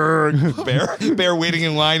 bear waiting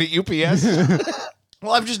in line at UPS.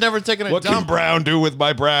 Well, I've just never taken a What dump. can Brown do with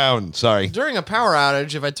my Brown? Sorry. During a power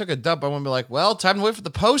outage, if I took a dump, I wouldn't be like, well, time to wait for the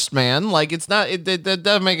postman. Like, it's not, that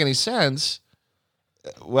doesn't make any sense.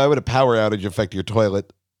 Why would a power outage affect your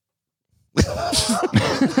toilet? You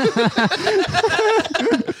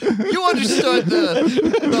understood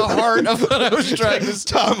the heart of what I was trying to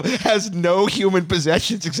say. Tom has no human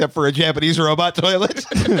possessions except for a Japanese robot toilet.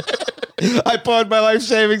 I poured my life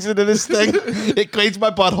savings into this thing. It cleans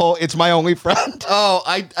my butthole. It's my only friend. Oh,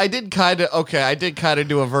 I did kind of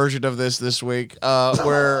do a version of this week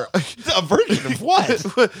where A version of what?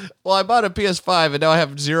 well, I bought a PS5 and now I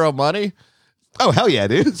have zero money. Oh, hell yeah,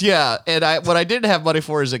 dude. Yeah, and what I didn't have money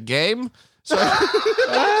for is a game. So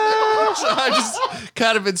I've just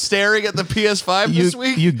kind of been staring at the PS5 this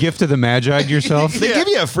week. You gifted the Magi yourself? They give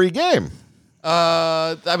you a free game.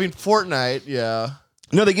 I mean, Fortnite, yeah.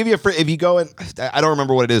 No, they give you a free, if you go and, I don't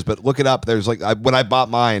remember what it is, but look it up. There's like, when I bought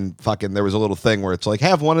mine, there was a little thing where it's like,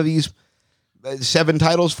 have one of these 7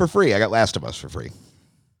 titles for free. I got Last of Us for free.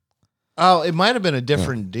 Oh, it might have been a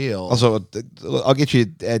different deal. Also, I'll get you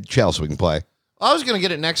at Chell so we can play. I was going to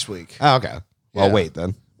get it next week. Oh, okay. Well, Yeah. wait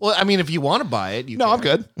then. Well, I mean, if you want to buy it, you No, can. I'm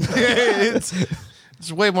good.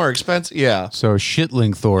 It's way more expensive. Yeah. So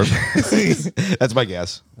Shitlingthorpe. That's my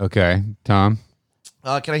guess. Okay, Tom.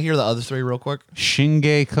 Can I hear the other 3 real quick?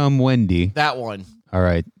 Shinge Come Wendy. That one. All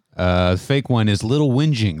right. Fake one is Little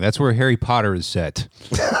Whinging. That's where Harry Potter is set.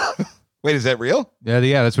 Wait, is that real? Yeah,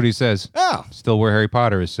 that's what he says. Oh. Still where Harry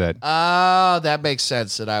Potter is set. That makes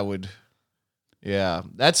sense that I would. Yeah,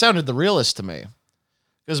 that sounded the realest to me.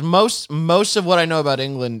 Because most of what I know about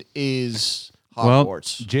England is Well,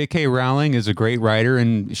 Hogwarts. J.K. Rowling is a great writer,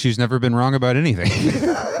 and she's never been wrong about anything.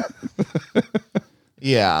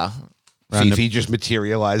 Yeah. Fifi just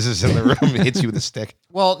materializes in the room and hits you with a stick.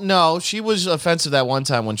 Well, no, she was offensive that one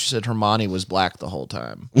time when she said Hermione was black the whole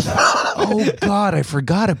time. Oh, God, I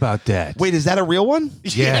forgot about that. Wait, is that a real one?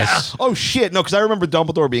 Yes. Oh, shit. No, because I remember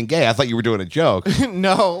Dumbledore being gay. I thought you were doing a joke.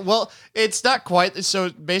 No, well, it's not quite. So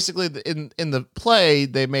basically, in the play,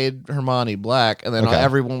 they made Hermione black, and then Okay.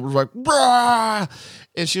 everyone was like, "Brah!"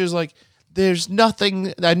 And she was like, "There's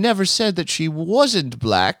nothing. I never said that she wasn't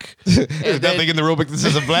black." There's nothing in the rulebook that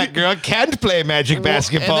says a black girl can't play magic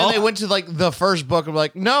basketball. And then they went to like the first book and were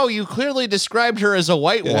like, "No, you clearly described her as a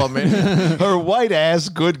white woman." Her white ass,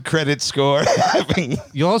 good credit score.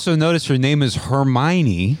 You also notice her name is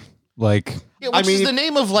Hermione. Like, Yeah, which is the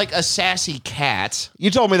name of like a sassy cat. You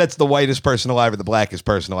told me that's the whitest person alive or the blackest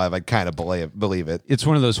person alive. I'd kind of believe it. it's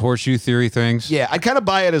one of those horseshoe theory things. Yeah, I kind of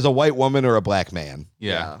buy it as a white woman or a black man.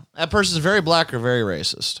 Yeah. That person's very black or very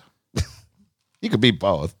racist. You could be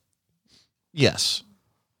both. Yes.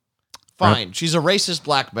 Fine. She's a racist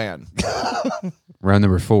black man. Round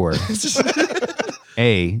number 4.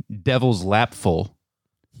 A, Devil's Lapful.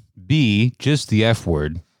 B, just the F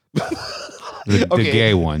word. The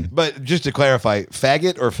gay one. But just to clarify,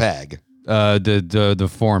 faggot or fag? The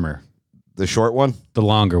former. The short one? The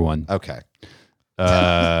longer one. Okay.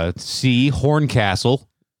 C, Horncastle.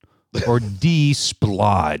 Or D,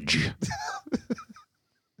 Splodge.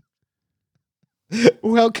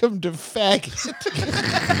 Welcome to faggot.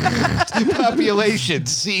 Population,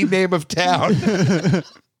 see name of town.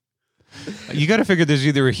 You got to figure there's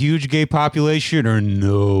either a huge gay population or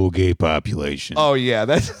no gay population. Oh, yeah.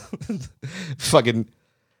 That's fucking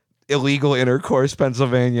illegal intercourse,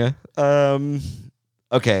 Pennsylvania.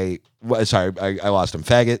 Okay. Sorry, I lost him.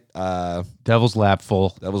 Faggot. Devil's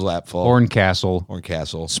Lapful. Devil's Lapful. Horncastle.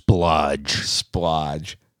 Horncastle.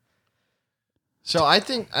 Splodge. So I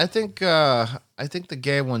think the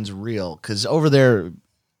gay one's real because over there,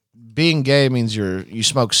 being gay means you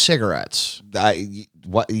smoke cigarettes.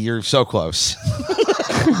 What? You're so close.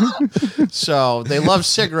 So they love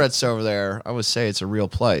cigarettes over there. I would say it's a real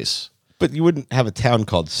place. But you wouldn't have a town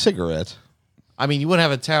called Cigarette. I mean, you wouldn't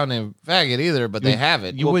have a town named Faggot either, but they have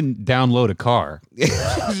it. You wouldn't download a car.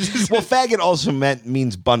 Well, faggot also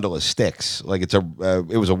means bundle of sticks. Like it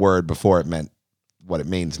was a word before it meant what it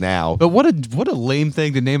means now. But what a lame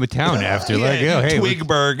thing to name a town after. Like, oh, hey,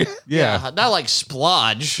 Twigburg. yeah. Not like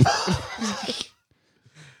Splodge.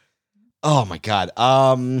 Oh my God.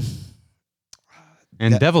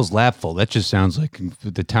 And Devil's Lapful. That just sounds like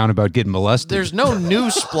the town about getting molested. There's no new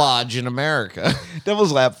Splodge in America.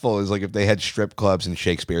 Devil's Lapful is like if they had strip clubs in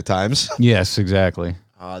Shakespeare times. Yes, exactly.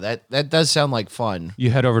 That does sound like fun.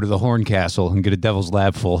 You head over to the Horncastle and get a Devil's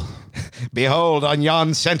Lapful. Behold, on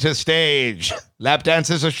yon center stage, lap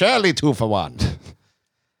dances are surely 2 for 1.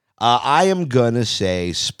 I am gonna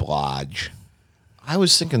say Splodge. I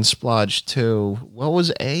was thinking Splodge too. What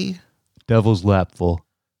was A? Devil's Lapful.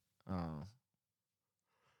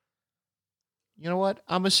 You know what?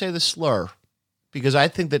 I'm going to say the slur because I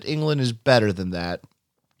think that England is better than that.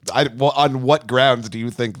 Well, on what grounds do you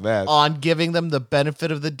think that? On giving them the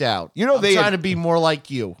benefit of the doubt. You know, I'm trying to be more like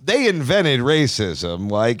you. They invented racism.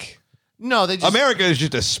 Like, no, they just America is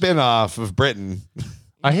just a spin-off of Britain.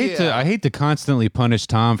 I hate to constantly punish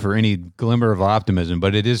Tom for any glimmer of optimism,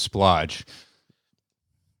 but it is Splodge.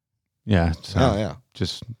 Yeah. So Oh, yeah.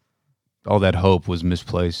 Just all that hope was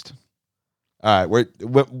misplaced. All right,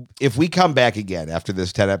 if we come back again after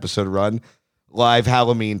this 10-episode run, live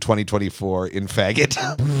Halloween 2024 in Faggot.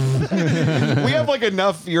 We have like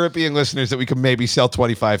enough European listeners that we can maybe sell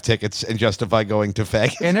 25 tickets and justify going to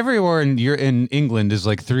Faggot. And everywhere in England is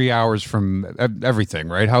like 3 hours from everything,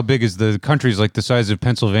 right? How big is the country's like the size of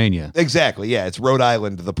Pennsylvania? Exactly, yeah. It's Rhode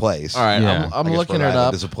Island, the place. All right, Yeah. I'm I guess looking Rhode it Island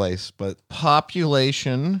up. is a place, but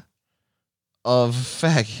Population of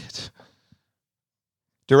Faggot.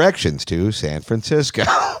 directions to San Francisco.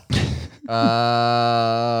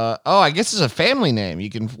 I guess it's a family name. You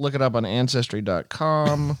can look it up on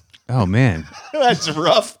Ancestry.com. Oh, man. That's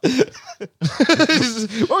rough.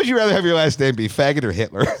 What would you rather have your last name be, Faggot or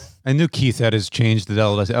Hitler? I knew Keith had his changed to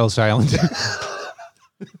Ellis Island.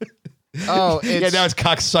 Oh, Yeah, now it's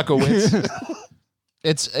Cocksuckowitz.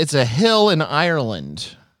 it's a hill in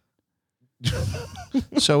Ireland.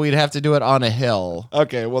 So we'd have to do it on a hill.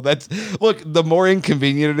 Okay, well look, the more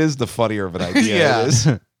inconvenient it is, the funnier of an idea Yeah. it is.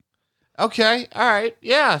 Okay, all right.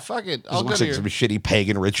 Yeah, fuck it. It looks like some shitty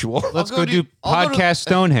pagan ritual. Let's I'll go go do to- I'll go to- podcast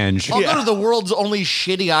Stonehenge. I'll go to the world's only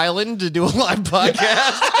shitty island to do a live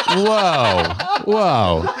podcast.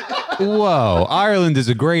 Whoa. Ireland is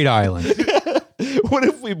a great island. What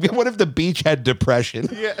if the beach had depression?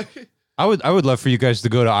 Yeah. I would love for you guys to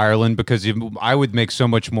go to Ireland because I would make so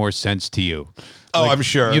much more sense to you. Oh, I'm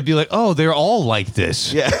sure. You'd be like, oh, they're all like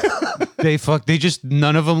this. Yeah.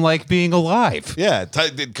 None of them like being alive. Yeah.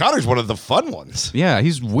 Connor's one of the fun ones. Yeah,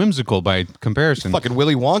 he's whimsical by comparison. Fucking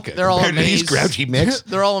Willy Wonka. They're all compared to these amazed. grouchy mix.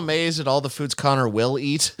 They're all amazed at all the foods Connor will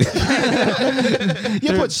eat. You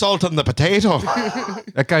put salt on the potato.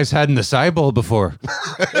 That guy's had an acai bowl before.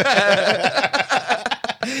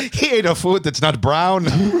 He ate a food that's not brown.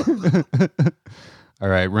 All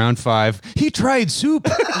right, round 5. He tried soup.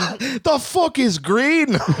 The fuck is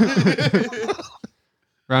green?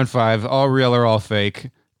 Round 5. All real or all fake.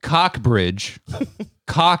 Cockbridge,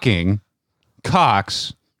 cocking,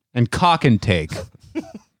 cocks, and cock intake.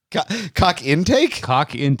 Cock intake?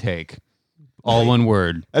 Cock intake. All one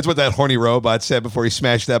word. That's what that horny robot said before he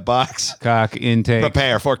smashed that box. Cock intake.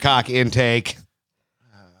 Prepare for cock intake.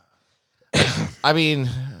 I mean,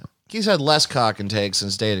 he's had less cock intake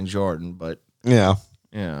since dating Jordan, but Yeah.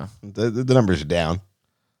 yeah. The numbers are down.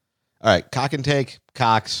 All right. Cock intake,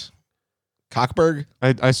 cocks, Cockburg.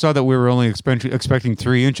 I saw that we were only expecting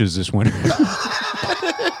 3 inches this winter.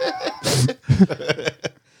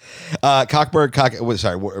 Cockburg,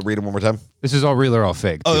 sorry, read it one more time. This is all real or all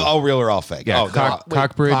fake. Oh, too. all real or all fake? Yeah, Oh,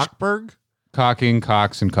 Cockbridge, Cockburg? cocking,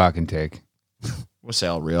 cocks, and cock intake. We'll say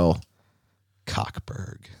all real.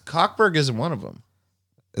 Cockburg. Cockburg isn't one of them.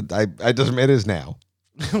 It is now.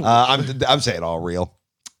 I'm saying all real.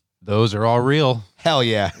 Those are all real. Hell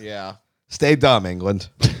yeah. Yeah. Stay dumb, England.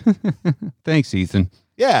 Thanks, Ethan.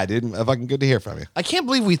 Yeah, dude. Fucking good to hear from you. I can't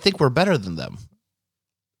believe we think we're better than them.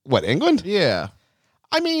 What, England? Yeah.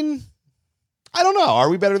 I mean, I don't know. Are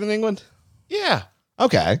we better than England? Yeah.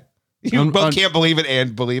 Okay. You both can't believe it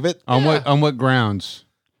and believe it. On what grounds?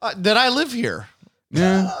 That I live here.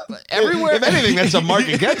 Yeah. Everywhere. If anything, that's a mark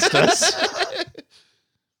against us.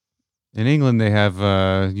 In England, they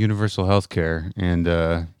have universal health care. And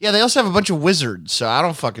Yeah, they also have a bunch of wizards, so I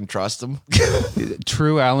don't fucking trust them.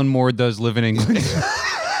 true, Alan Moore does live in England.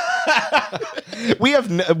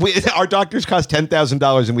 Our doctors cost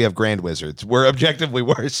 $10,000 and we have grand wizards. We're objectively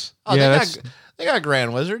worse. Oh, Yeah, they got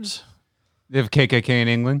grand wizards. They have KKK in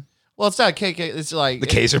England. Well, it's not KK. It's like The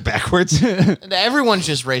K's are backwards. everyone's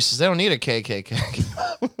just racist. They don't need a KKK.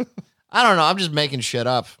 I don't know. I'm just making shit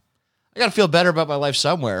up. I got to feel better about my life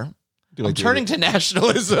somewhere. I'm turning to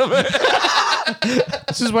nationalism.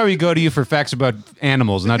 This is why we go to you for facts about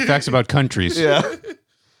animals, not facts about countries. Yeah.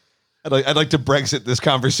 I'd like to Brexit this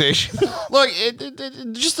conversation. Look,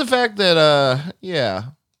 just the fact that,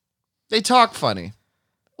 they talk funny,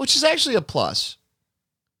 which is actually a plus.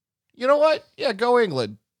 You know what? Yeah, go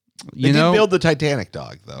England. They did build the Titanic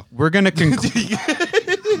Dog, though. We're gonna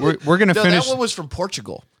we're gonna finish. That one was from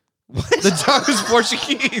Portugal. The dog was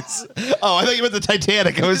Portuguese. Oh, I thought you meant the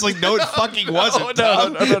Titanic. I was like, no, it fucking wasn't.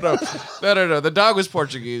 No. The dog was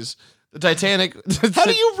Portuguese. The Titanic. How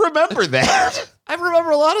do you remember that? I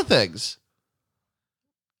remember a lot of things.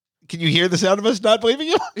 Can you hear the sound of us not believing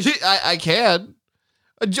you? I can.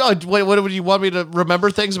 John, what would you want me to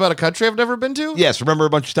remember things about a country I've never been to? Yes, remember a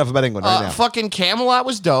bunch of stuff about England right now. Fucking Camelot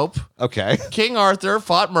was dope. Okay. King Arthur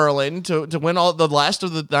fought Merlin to win all the last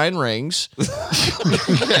of the 9 rings.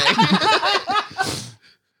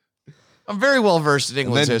 I'm very well versed in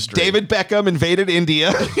England's history. David Beckham invaded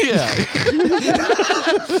India. Yeah.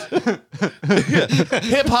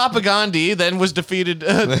 Hip Hop Gandhi then was defeated.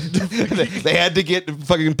 They had to get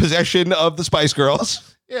fucking possession of the Spice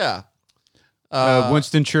Girls. Yeah.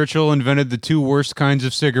 Winston Churchill invented the 2 worst kinds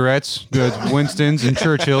of cigarettes, Winston's and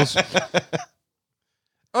Churchill's.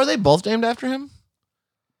 Are they both named after him?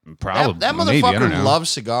 Probably. That Maybe, I don't motherfucker know. loves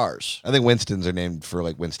cigars. I think Winston's are named for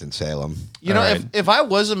like Winston-Salem. You know, right. if I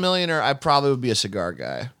was a millionaire, I probably would be a cigar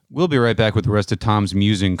guy. We'll be right back with the rest of Tom's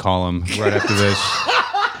musing column right after this.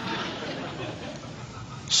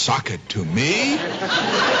 Sock it to me.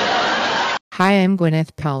 Hi, I'm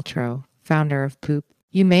Gwyneth Paltrow, founder of Poop.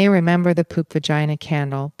 You may remember the Poop Vagina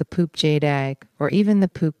Candle, the Poop Jade Egg, or even the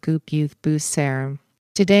Poop Goop Youth Boost Serum.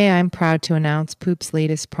 Today, I'm proud to announce Poop's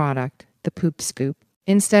latest product, the Poop Scoop.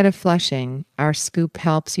 Instead of flushing, our scoop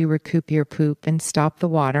helps you recoup your poop and stop the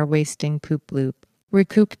water-wasting poop loop.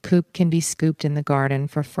 Recouped poop can be scooped in the garden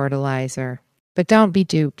for fertilizer. But don't be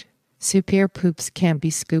duped. Soupier poops can't be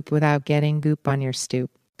scooped without getting goop on your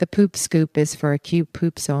stoop. The Poop Scoop is for acute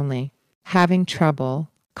poops only. Having trouble?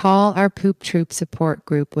 Call our Poop Troop support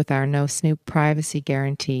group with our no snoop privacy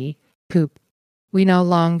guarantee. Poop. We no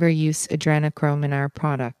longer use adrenochrome in our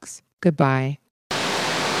products. Goodbye.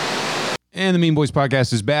 And the Mean Boys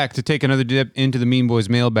podcast is back to take another dip into the Mean Boys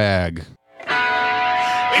mailbag. It's a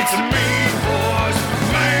Mean Boys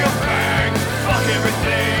mailbag. Fuck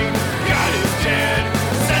everything. God is dead.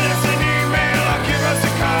 Send us an email or give us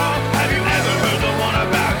a call. Have you ever heard the one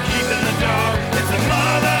about keeping the dog? It's a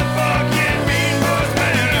motherfucking Mean Boys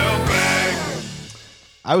mailbag.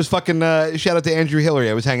 I was fucking, shout out to Andrew Hillary.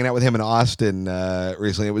 I was hanging out with him in Austin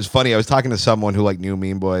recently. It was funny. I was talking to someone who like knew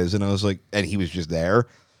Mean Boys, and I was like, and he was just there.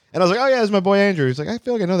 And I was like, oh, yeah, it's my boy Andrew. He's like, I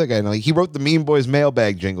feel like I know that guy. And like, he wrote the Mean Boys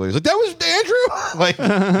mailbag jingle. He's like, that was Andrew? Like,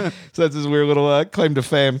 so that's his weird little claim to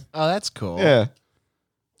fame. Oh, that's cool. Yeah.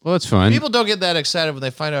 Well, it's fun. People don't get that excited when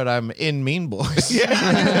they find out I'm in Mean Boys.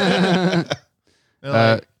 Yeah.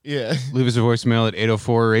 Yeah. Leave us a voicemail at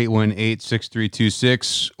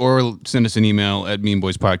 804-818-6326 or send us an email at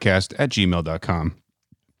meanboyspodcast@gmail.com.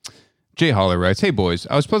 Jay Holler writes, hey boys,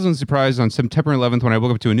 I was pleasantly surprised on September 11th when I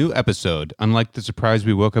woke up to a new episode, unlike the surprise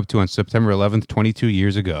we woke up to on September 11th, 22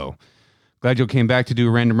 years ago. Glad you came back to do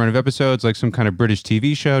a random run of episodes like some kind of British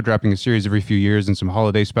TV show, dropping a series every few years and some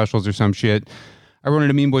holiday specials or some shit. I run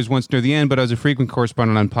into Mean Boys once near the end, but I was a frequent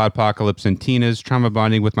correspondent on Podpocalypse and Tina's, trauma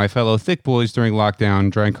bonding with my fellow thick boys during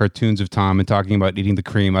lockdown, drawing cartoons of Tom and talking about eating the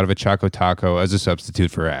cream out of a Choco Taco as a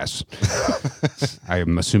substitute for ass. I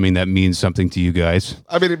am assuming that means something to you guys.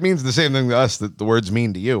 I mean, it means the same thing to us that the words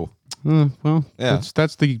mean to you. Well, Yeah.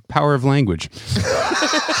 that's the power of language.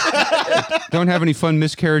 Don't have any fun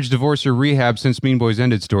miscarriage, divorce, or rehab since Mean Boys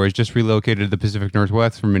ended stories. Just relocated to the Pacific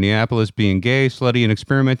Northwest from Minneapolis, being gay, slutty, and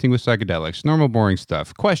experimenting with psychedelics. Normal, boring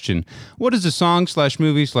stuff. Question: what is a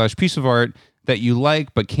song/movie/piece of art that you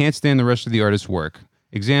like but can't stand the rest of the artist's work.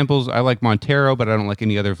 Examples, I like Montero, but I don't like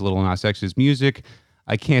any other of Lil Nas X's music.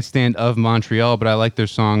 I can't stand Of Montreal, but I like their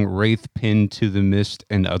song Wraith Pinned to the Mist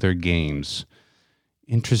and Other Games.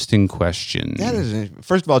 Interesting question. That is,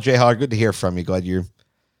 first of all, Jay Hogg, good to hear from you. Glad you're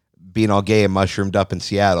being all gay and mushroomed up in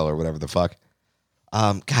Seattle or whatever the fuck.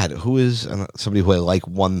 God, who is somebody who I like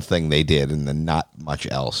one thing they did and then not much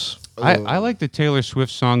else? I like the Taylor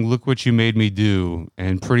Swift song "Look What You Made Me Do"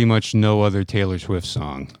 and pretty much no other Taylor Swift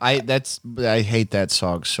song. I hate that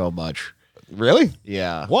song so much. Really?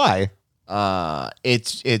 Yeah. Why?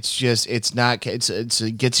 It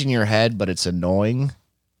gets in your head, but it's annoying.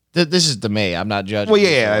 This is to me. I'm not judging. Well, you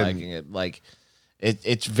yeah, for liking it. Like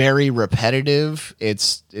it's very repetitive.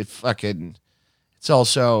 It's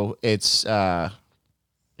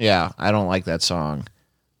yeah. I don't like that song.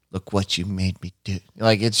 Look what you made me do.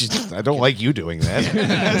 Like it's just. I don't like you doing that.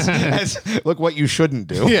 That's look what you shouldn't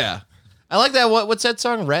do. Yeah, I like that. What's that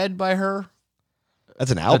song? Red by her.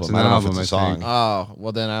 That's an album. That's an I don't album, know if it's a I song. think. Oh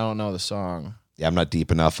well, then I don't know the song. Yeah, I'm not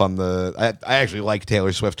deep enough on the. I actually like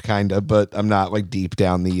Taylor Swift kinda, but I'm not like deep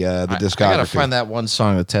down the discography. I gotta find that one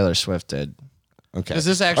song that Taylor Swift did. Okay. Is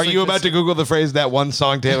this actually? Are you about to Google the phrase "that one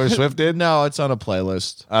song Taylor Swift did"? No, it's on a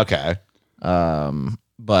playlist. Okay.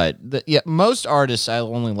 But most artists, I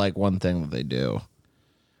only like one thing that they do.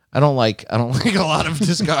 I don't like a lot of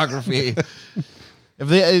discography.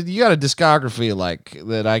 If you got a discography like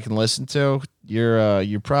that I can listen to,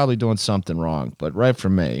 you're probably doing something wrong. But right for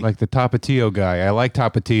me, Like the Tapatio guy. I like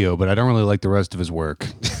Tapatio, but I don't really like the rest of his work.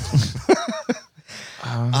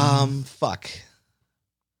 Fuck.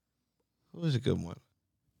 What was a good one?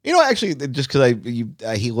 You know, actually, just because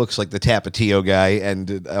he looks like the Tapatio guy, and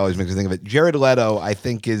it always makes me think of it. Jared Leto, I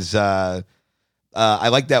think, is I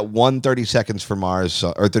like that one 30 Seconds for Mars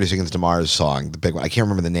or 30 Seconds to Mars song, the big one. I can't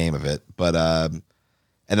remember the name of it, but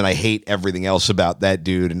and then I hate everything else about that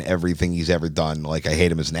dude and everything he's ever done. Like I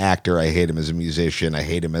hate him as an actor, I hate him as a musician, I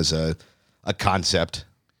hate him as a concept.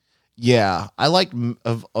 yeah, I like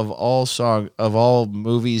of all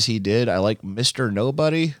movies he did, I like Mr.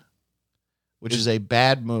 Nobody, which is a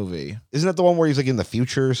bad movie. Isn't that the one where he's like in the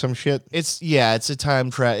future or some shit? It's a time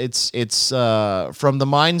travel. It's from the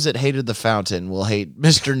minds that hated The Fountain will hate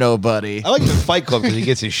Mr. Nobody. I like the Fight Club because he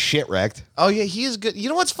gets his shit wrecked. Oh yeah, he is good. You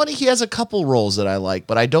know what's funny? He has a couple roles that I like,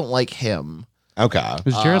 but I don't like him. Okay.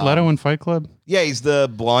 Was Jared Leto in Fight Club? Yeah, he's the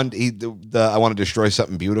blonde. The I want to destroy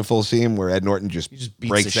something beautiful scene where Ed Norton just beats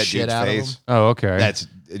breaks the that shit dude's out of face. him. Oh, okay. That's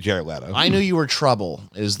Jared Leto. I Knew You Were Trouble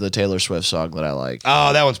is the Taylor Swift song that I like.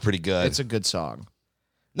 Oh, that one's pretty good. It's a good song.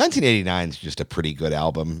 1989 is just a pretty good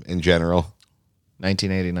album in general.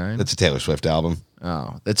 1989. That's a Taylor Swift album.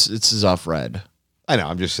 Oh, this is off Red. I know.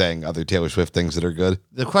 I'm just saying other Taylor Swift things that are good.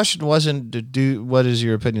 The question wasn't what is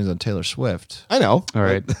your opinions on Taylor Swift? I know. All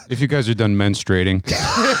right. If you guys are done menstruating.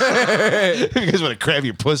 If you guys want to cram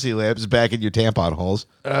your pussy lips back in your tampon holes.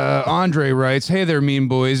 Andre writes, "Hey there, mean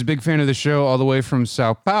boys. Big fan of the show all the way from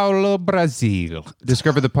Sao Paulo, Brazil.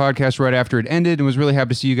 Discovered the podcast right after it ended and was really happy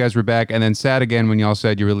to see you guys were back, and then sad again when y'all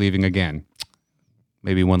said you were leaving again."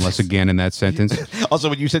 Maybe one less again in that sentence. Also,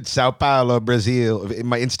 when you said Sao Paulo, Brazil,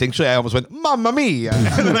 instinctually, I almost went, Mamma Mia.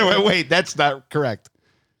 And then I went, wait, that's not correct.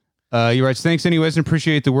 He writes, "Thanks anyways and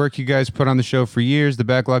appreciate the work you guys put on the show for years. The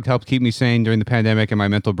backlog helped keep me sane during the pandemic and my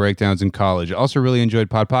mental breakdowns in college. Also really enjoyed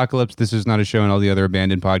Podpocalypse. This is not a show and all the other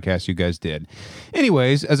abandoned podcasts you guys did.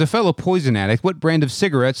 Anyways, as a fellow poison addict, what brand of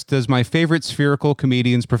cigarettes does my favorite spherical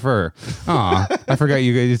comedians prefer?" Aw, I forgot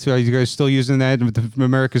you guys. Are you guys still using that with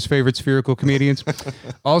America's favorite spherical comedians?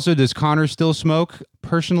 Also, does Connor still smoke?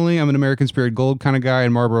 Personally, I'm an American Spirit Gold kind of guy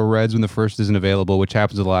and Marlboro Reds when the first isn't available, which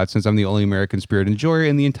happens a lot since I'm the only American Spirit enjoyer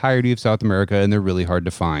in the entirety of South America, and they're really hard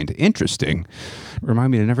to find. Interesting.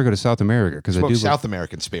 Remind me to never go to South America because I do South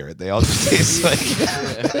American Spirit. They all just taste like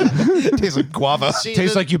taste like guava.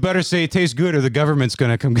 tastes like you better say it tastes good or the government's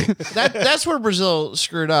gonna come get That's where Brazil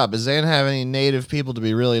screwed up. Is they didn't have any native people to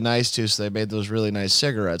be really nice to, so they made those really nice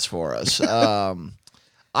cigarettes for us.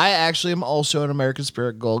 I actually am also an American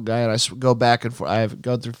Spirit Gold guy, and I go back and forth. I've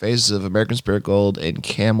gone through phases of American Spirit Gold and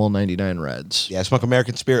Camel 99 Reds. Yeah, I smoke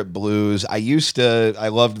American Spirit Blues. I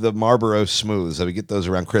loved the Marlboro Smooths. I would get those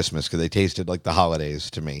around Christmas because they tasted like the holidays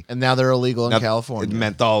to me. And now they're illegal in California.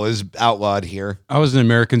 Menthol is outlawed here. I was an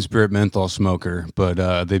American Spirit menthol smoker,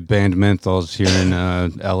 but they banned menthols here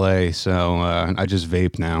in L.A., so I just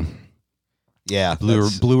vape now. Yeah,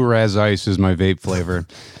 Blue Raz Ice is my vape flavor.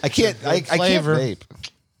 I can't flavor. vape.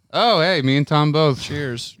 Oh, hey, me and Tom both.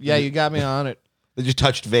 Cheers. Yeah, you got me on it. They just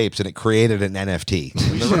touched vapes and it created an NFT.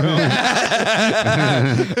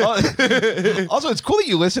 Also, it's cool that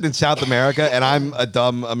you listen in South America, and I'm a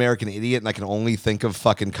dumb American idiot, and I can only think of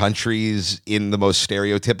fucking countries in the most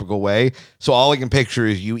stereotypical way. So all I can picture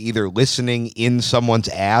is you either listening in someone's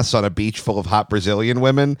ass on a beach full of hot Brazilian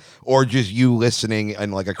women, or just you listening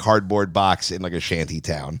in like a cardboard box in like a shanty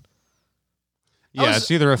town. Yeah,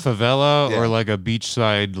 it's either a favela Yeah. or like a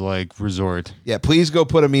beachside like resort. Yeah, please go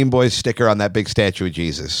put a Mean Boys sticker on that big statue of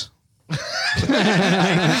Jesus.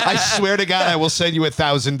 I swear to God, I will send you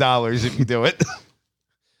 $1,000 if you do it.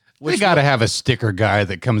 We got to have a sticker guy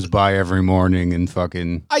that comes by every morning and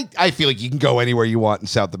fucking. I feel like you can go anywhere you want in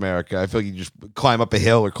South America. I feel like you just climb up a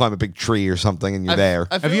hill or climb a big tree or something and you're there.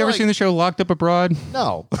 Have you ever seen the show Locked Up Abroad?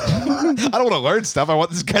 No. I don't want to learn stuff. I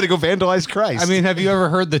want this guy to go vandalize Christ. I mean, have you ever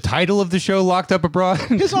heard the title of the show Locked Up Abroad?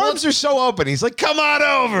 his arms are so open. He's like, come on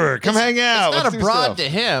over. Come hang out. It's not Let's do abroad stuff." to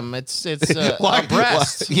him. It's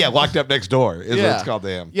abreast. Yeah, locked up next door is what it's called to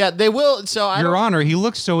him. Yeah, they will. So Your Honor, he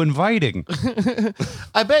looks so inviting.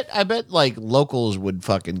 I bet like locals would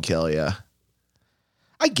fucking kill you,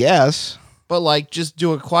 I guess. but like just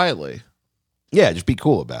do it quietly. Yeah, just be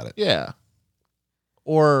cool about it. Yeah.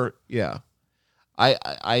 Or yeah,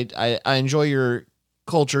 I enjoy your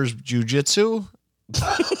culture's jujitsu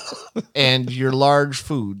and your large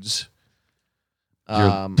foods.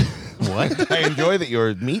 What? I enjoy that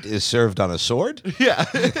your meat is served on a sword. Yeah.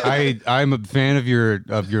 I'm a fan of your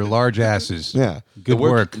large asses. Yeah. Good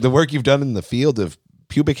work. The work you've done in the field of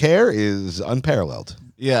pubic hair is unparalleled.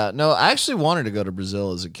 Yeah, no, I actually wanted to go to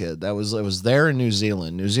Brazil as a kid. It was there in New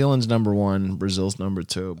Zealand. New Zealand's number 1, Brazil's number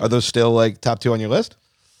 2. Are those still like top 2 on your list?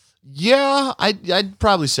 Yeah, I'd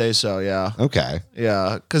probably say so. Yeah, Okay.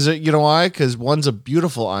 yeah, because you know why? Because one's a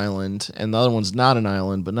beautiful island and the other one's not an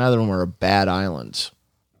island, but neither of them are a bad island.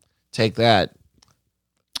 Take that.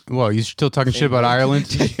 Well, you still talking shit about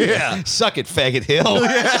Ireland? Yeah. Suck it, faggot hill.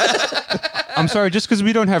 I'm sorry, just because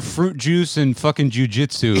we don't have fruit juice and fucking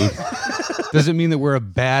jujitsu doesn't mean that we're a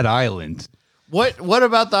bad island. What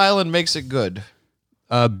about the island makes it good?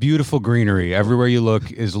 Beautiful greenery. Everywhere you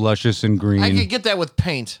look is luscious and green. I could get that with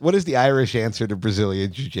paint. What is the Irish answer to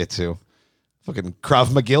Brazilian jiu-jitsu? Fucking Krav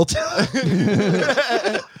Magilt?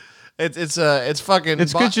 It's fucking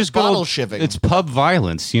it's good just bottle go, shiving. It's pub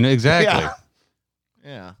violence, you know, exactly.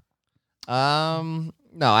 Yeah. Yeah.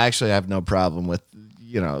 No, actually I have no problem with,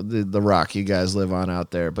 the rock you guys live on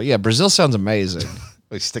out there. But yeah, Brazil sounds amazing.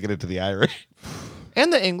 Like sticking it to the Irish.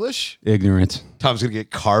 And the English. Ignorant. Tom's gonna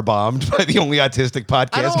get car bombed by the only autistic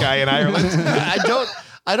podcast guy in Ireland.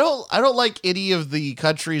 I don't like any of the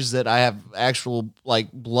countries that I have actual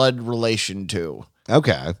like blood relation to.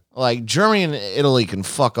 Okay. Like Germany and Italy can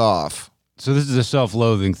fuck off. So this is a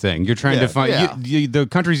self-loathing thing. You're trying to find the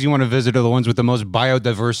countries you want to visit are the ones with the most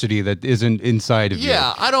biodiversity that isn't inside of you.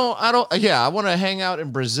 Yeah, I want to hang out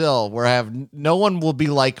in Brazil where no one will be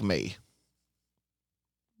like me.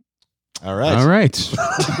 All right. All right.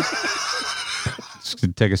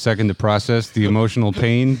 Just take a second to process the emotional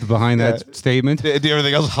pain behind that statement. Do you have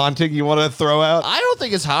anything else haunting you want to throw out? I don't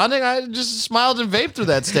think it's haunting. I just smiled and vaped through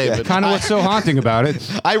that statement. Kind of what's so haunting about it.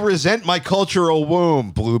 I resent my cultural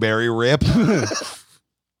womb, blueberry rip. All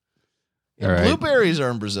right. Blueberries are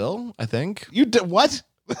in Brazil, I think. What?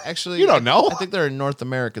 Actually, You don't know? I think they're a North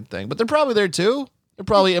American thing, but they're probably there too. They're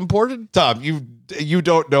probably imported. Tom, you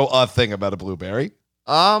don't know a thing about a blueberry.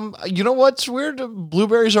 You know what's weird?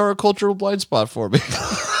 Blueberries are a cultural blind spot for me.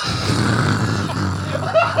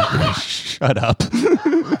 Shut up.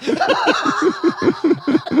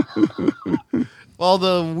 All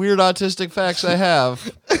the weird autistic facts I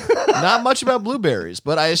have. Not much about blueberries,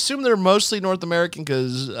 but I assume they're mostly North American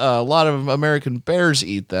because a lot of American bears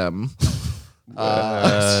eat them.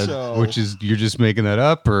 Which is, you're just making that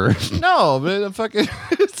up, or? No, but fucking.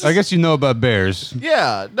 I guess you know about bears.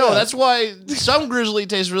 Yeah, no, that's why some grizzly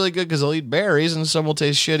taste really good because they'll eat berries, and some will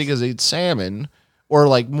taste shitty because they eat salmon, or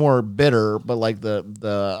like more bitter. But like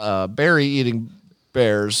the berry eating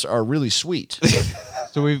bears are really sweet.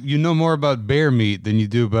 So you know more about bear meat than you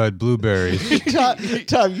do about blueberries.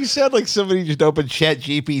 Tom, you sound like somebody just opened Chat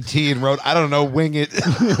GPT and wrote, I don't know, wing it.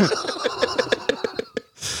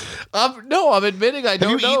 No, I'm admitting I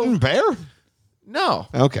don't know. Have you eaten bear? No,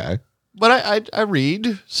 Okay. but I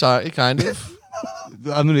read, so kind of.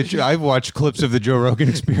 I've watched clips of the Joe Rogan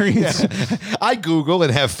Experience. Yeah. I Google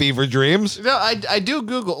and have fever dreams. No, I do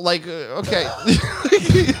Google. Like, okay.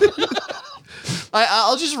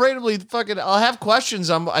 I'll just randomly I'll have questions.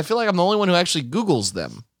 I feel like I'm the only one who actually Googles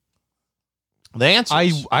them. The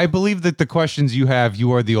answers. I believe that the questions you have,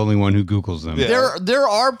 you are the only one who Googles them. Yeah. There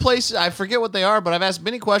are places, I forget what they are, but I've asked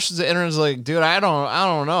many questions. The internet's like, dude, I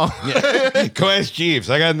don't know. Go ask Jeeves.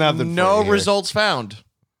 I got nothing. No for you here. results found.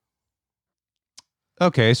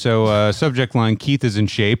 Okay, so subject line: Keith is in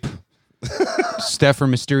shape. Steph or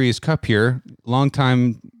Mysterious Cup here.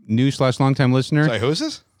 Longtime new/longtime listener. Sorry, who is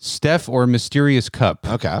this? Steph or Mysterious Cup.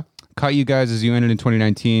 Okay. Caught you guys as you ended in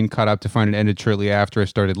 2019. Caught up to find it ended shortly after I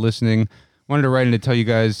started listening. Wanted to write in to tell you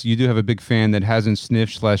guys you do have a big fan that hasn't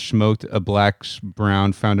sniffed/smoked a black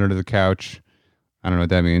brown found under the couch. I don't know what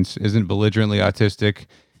that means. Isn't belligerently autistic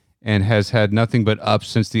and has had nothing but ups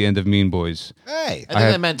since the end of Mean Boys. Hey. I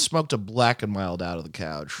think they meant smoked a black and mild out of the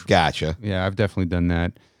couch. Gotcha. Yeah, I've definitely done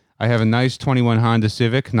that. I have a nice 21 Honda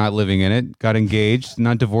Civic, not living in it. Got engaged,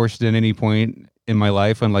 not divorced at any point in my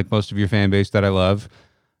life, unlike most of your fan base that I love.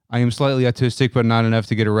 I am slightly autistic, but not enough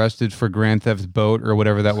to get arrested for Grand Theft Boat or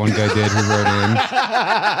whatever that one guy did who wrote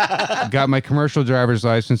in. Got my commercial driver's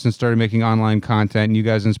license and started making online content, and you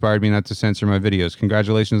guys inspired me not to censor my videos.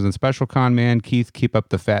 Congratulations on Special Con Man. Keith, keep up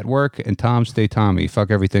the fat work. And Tom, stay Tommy.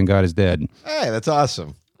 Fuck everything. God is dead. Hey, that's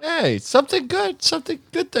awesome. Hey, something good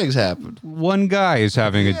things happened. One guy is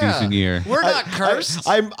having a decent year. We're not cursed.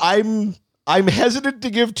 I'm hesitant to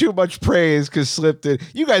give too much praise because Slip did.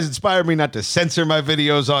 You guys inspired me not to censor my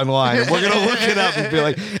videos online. And we're gonna look it up and be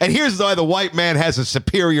like, and here's why the white man has a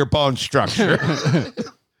superior bone structure.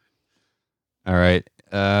 All right.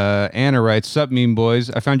 Anna writes, "Sup, Meme Boys.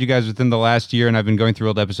 I found you guys within the last year, and I've been going through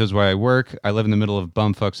old episodes where I work. I live in the middle of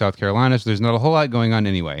bumfuck South Carolina, so there's not a whole lot going on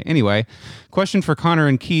anyway. Anyway, question for Connor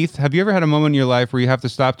and Keith. Have you ever had a moment in your life where you have to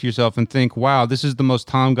stop to yourself and think, wow, this is the most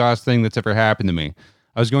Tom Goss thing that's ever happened to me?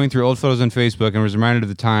 I was going through old photos on Facebook and was reminded of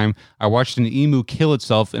the time I watched an emu kill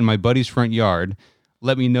itself in my buddy's front yard.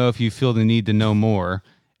 Let me know if you feel the need to know more.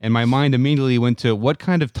 And my mind immediately went to, what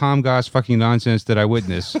kind of Tom Goss fucking nonsense did I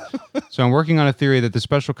witness? So I'm working on a theory that the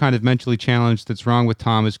special kind of mentally challenged that's wrong with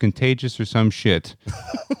Tom is contagious or some shit.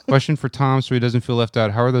 Question for Tom so he doesn't feel left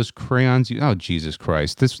out. How are those crayons you... Oh, Jesus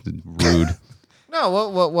Christ. This is rude. No,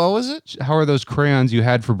 what was it? How are those crayons you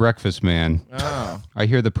had for breakfast, man? Oh. I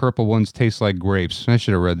hear the purple ones taste like grapes. I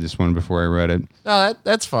should have read this one before I read it. No,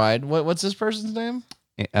 that's fine. What's this person's name?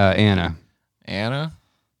 Anna. Anna?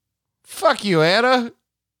 Fuck you, Anna.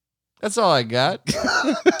 That's all I got.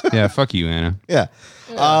 Yeah, fuck you, Anna. Yeah.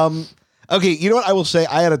 Okay, you know what I will say?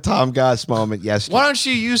 I had a Tom Goss moment yesterday. Why don't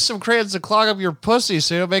you use some crayons to clog up your pussy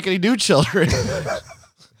so you don't make any new children?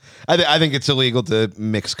 I think it's illegal to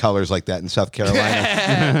mix colors like that in South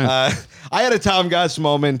Carolina. I had a Tom Goss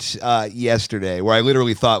moment yesterday where I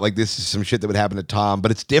literally thought, like, this is some shit that would happen to Tom, but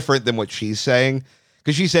it's different than what she's saying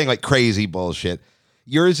because she's saying, like, crazy bullshit.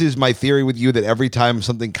 Yours is my theory with you that every time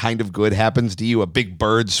something kind of good happens to you, a big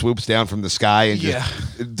bird swoops down from the sky and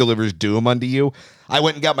just delivers doom unto you. I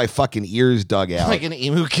went and got my fucking ears dug out. Like an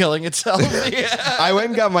emu killing itself. Yeah. I went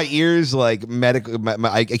and got my ears, like, medical.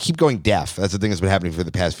 I keep going deaf. That's the thing that's been happening for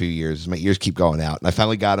the past few years. My ears keep going out. And I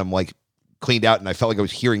finally got them, like, cleaned out, and I felt like I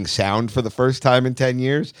was hearing sound for the first time in 10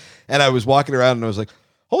 years. And I was walking around, and I was like,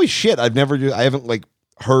 holy shit, I haven't, like,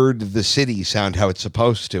 heard the city sound how it's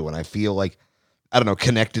supposed to. And I feel like, I don't know,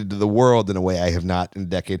 connected to the world in a way I have not in a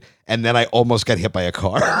decade. And then I almost got hit by a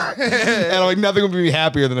car. And I'm like, nothing would be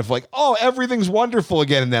happier than if, like, oh, everything's wonderful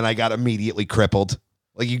again. And then I got immediately crippled.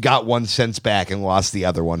 Like, you got one sense back and lost the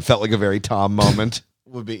other one. Felt like a very Tom moment.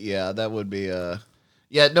 That would be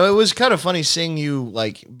yeah, no, it was kind of funny seeing you,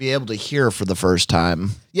 like, be able to hear for the first time.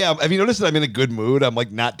 Yeah, have you noticed that I'm in a good mood? I'm,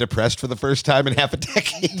 like, not depressed for the first time in half a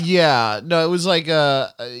decade. Yeah, no, it was like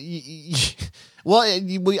well, I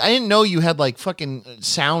didn't know you had, like, fucking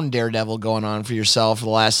sound daredevil going on for yourself for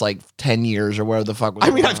the last, like, 10 years or whatever the fuck was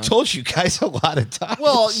going I've on. told you guys a lot of times.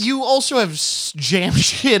 Well, you also have jammed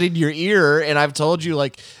shit in your ear, and I've told you,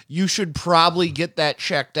 like, you should probably get that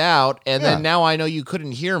checked out, and then now I know you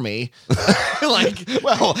couldn't hear me. Like,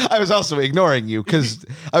 well, I was also ignoring you because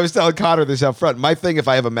I was telling Connor this out front. My thing, if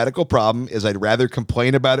I have a medical problem, is I'd rather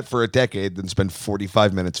complain about it for a decade than spend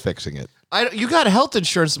 45 minutes fixing it. you got health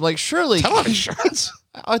insurance. I'm like, surely. Health insurance?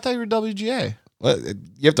 I thought you were WGA. Well,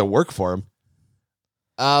 you have to work for him.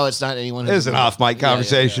 Oh, it's not anyone. It was an off-mic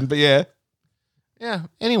conversation, but yeah. Yeah.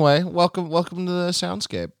 Anyway, welcome to the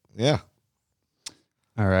soundscape. Yeah.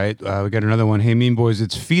 All right. We got another one. Hey, Mean Boys,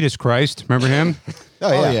 it's Fetus Christ. Remember him?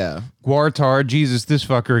 Oh, yeah. Guartard, Jesus, this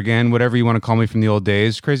fucker again, whatever you want to call me from the old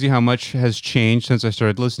days. Crazy how much has changed since I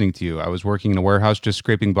started listening to you. I was working in a warehouse just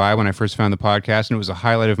scraping by when I first found the podcast, and it was a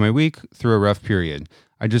highlight of my week through a rough period.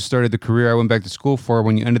 I just started the career I went back to school for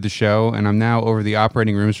when you ended the show, and I'm now over the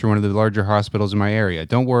operating rooms for one of the larger hospitals in my area.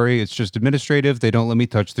 Don't worry, it's just administrative. They don't let me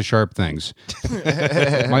touch the sharp things.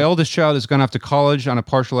 My oldest child has gone off to college on a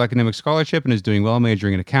partial academic scholarship and is doing well,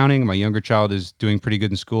 majoring in accounting. My younger child is doing pretty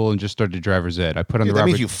good in school and just started driver's ed. I put on the That Robert...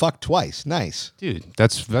 means you fucked twice. Nice. Dude,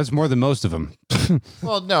 that's more than most of them.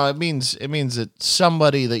 Well, no, it means that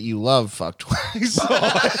somebody that you love fucked twice.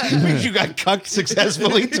 It means you got cucked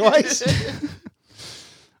successfully twice.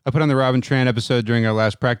 I put on the Robin Tran episode during our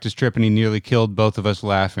last practice trip, and he nearly killed both of us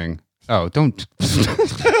laughing. Oh, don't!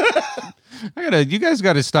 You guys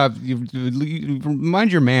gotta stop. You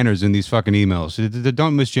mind your manners in these fucking emails.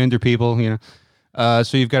 Don't misgender people. You know.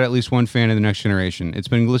 So you've got at least one fan of the next generation. It's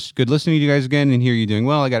been good listening to you guys again and hear you doing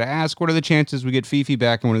well. I gotta ask, what are the chances we get Fifi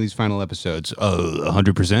back in one of these final episodes?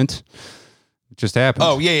 100%. It just happened.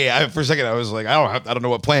 Oh yeah. For a second, I was like, I don't know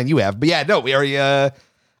what plan you have, but yeah, no, we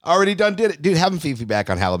already did it, dude. Having Fifi back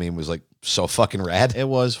on Halloween was like so fucking rad. It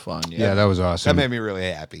was fun. Yeah, that was awesome. That made me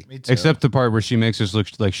really happy. Me too. Except the part where she makes us look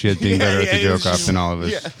like shit, being better at the joke off than all of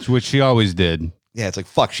us, which she always did. Yeah, it's like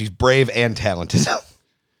fuck. She's brave and talented.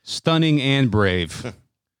 Stunning and brave.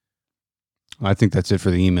 I think that's it for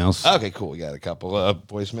the emails. Okay, cool. We got a couple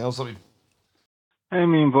voicemails. Hey,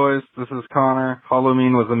 Mean Boys. This is Connor.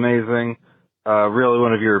 Halloween was amazing. Really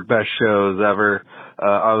one of your best shows ever.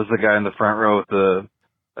 I was the guy in the front row with the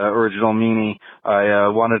original meanie. I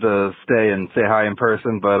wanted to stay and say hi in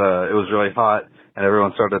person, but it was really hot, and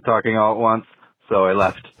everyone started talking all at once, so I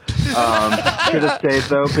left. Should have stayed,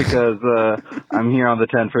 though, because I'm here on the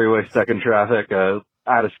 10 freeway stuck in traffic.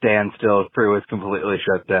 At a standstill, freeway's completely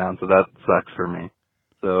shut down, so that sucks for me.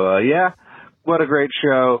 So, yeah, what a great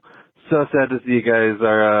show. So sad to see you guys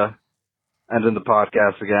are ending the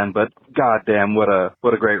podcast again, but goddamn, what a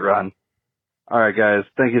great run. All right, guys,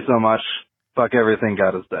 thank you so much. Fuck everything,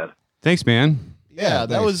 God is dead. Thanks, man. Yeah,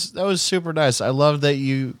 that was super nice. I love that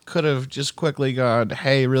you could have just quickly gone,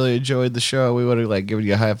 hey, really enjoyed the show. We would have like given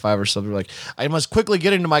you a high five or something. Like, I must quickly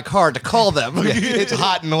get into my car to call them. It's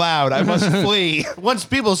hot and loud. I must flee. Once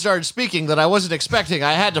people started speaking that I wasn't expecting,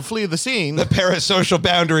 I had to flee the scene. The parasocial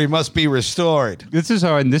boundary must be restored. This is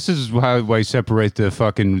how I separate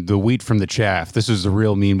the wheat from the chaff. This is the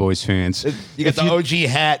real Mean Boys fans. You got the OG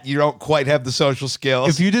hat. You don't quite have the social skills.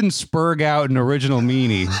 If you didn't spurg out an original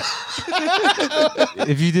meanie,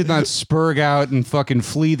 if you did not spurg out and fucking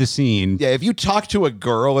flee the scene. Yeah, if you talk to a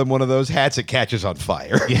girl in one of those hats, it catches on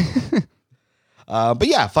fire. Yeah. But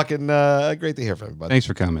yeah, fucking great to hear from everybody. Thanks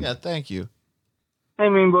for coming. Yeah, thank you. Hey,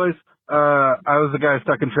 Mean Boys. I was the guy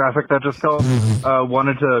stuck in traffic that just called.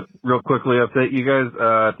 Wanted to real quickly update you guys.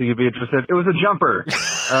 I think you'd be interested. It was a jumper.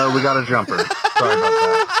 We got a jumper. Sorry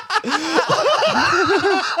about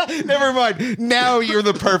that. Never mind. Now you're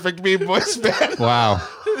the perfect Mean Boys fan. Wow.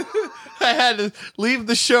 I had to leave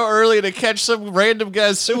the show early to catch some random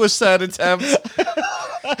guy's suicide attempt.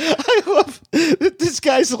 I love that this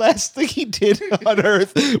guy's last thing he did on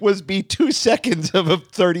Earth was be 2 seconds of a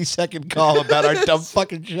 30-second call about our dumb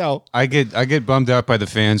fucking show. I get bummed out by the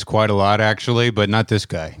fans quite a lot, actually, but not this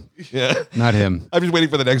guy. Yeah. Not him. I'm just waiting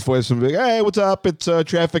for the next voice to be like, hey, what's up? It's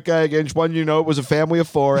Traffic Guy again. Just wanted you to know it was a family of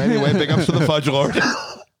 4. Anyway, big ups to the Fudge Lord.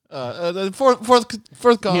 The fourth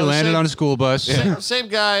caller. He landed on a school bus. Same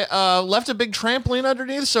guy. Left a big trampoline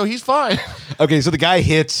underneath, so he's fine. Okay, so the guy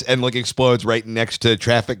hits and like explodes right next to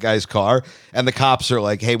Traffic Guy's car, and the cops are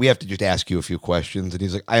like, hey, we have to just ask you a few questions. And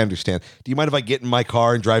he's like, I understand. Do you mind if I get in my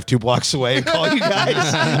car and drive 2 blocks away and call you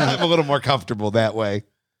guys? I'm a little more comfortable that way.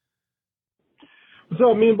 What's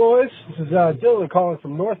up, Mean Boys? This is Dylan calling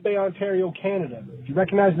from North Bay, Ontario, Canada. If you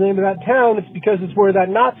recognize the name of that town, it's because it's where that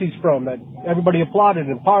Nazi's from that everybody applauded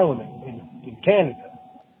in Parliament in Canada.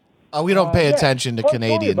 We don't pay attention to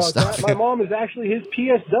Canadian stuff. That. My mom is actually his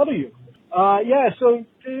PSW. So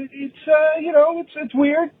it's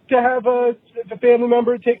weird to have a family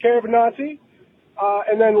member take care of a Nazi,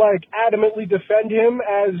 and then like adamantly defend him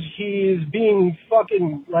as he's being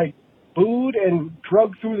fucking like booed and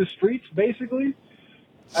drugged through the streets, basically.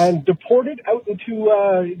 And deported out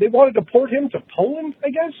into, they want to deport him to Poland,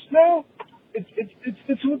 I guess, now?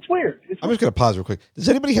 It's weird. I'm just going to pause real quick. Does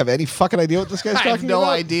anybody have any fucking idea what this guy's talking about? I have no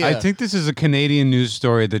idea. I think this is a Canadian news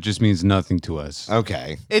story that just means nothing to us.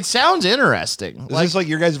 Okay. It sounds interesting. Is this like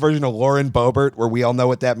your guys' version of Lauren Boebert, where we all know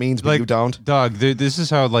what that means, but like, you don't? Dog, this is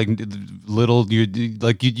how like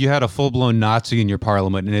you had a full-blown Nazi in your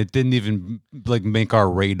parliament, and it didn't even like make our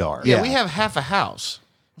radar. Yeah, we have half a house.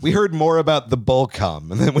 We heard more about the bull cum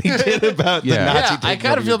than we did about the Nazi. Yeah, I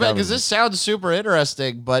kind of feel bad because this sounds super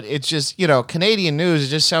interesting, but it's just, Canadian news. It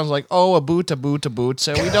just sounds like, a boot, a boot, a boot.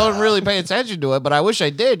 So we don't really pay attention to it, but I wish I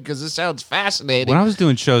did because this sounds fascinating. When I was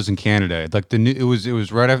doing shows in Canada, like it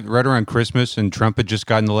was right around Christmas, and Trump had just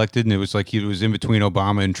gotten elected, and it was like he was in between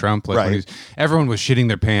Obama and Trump. Like when everyone was shitting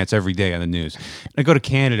their pants every day on the news. And I go to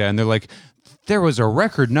Canada, and they're like, there was a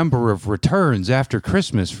record number of returns after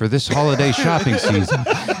Christmas for this holiday shopping season,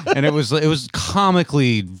 and it was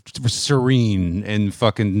comically serene and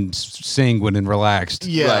fucking sanguine and relaxed.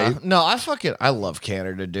 Yeah, right? No, I love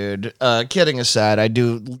Canada, dude. Kidding aside, I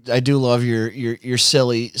do love your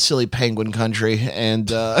silly penguin country, and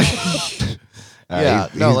he's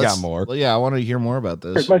got more. Well, yeah, I want to hear more about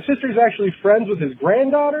this. My sister's actually friends with his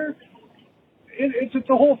granddaughter. It's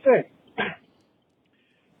a whole thing.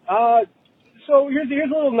 So here's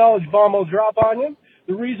a little knowledge bomb I'll drop on you.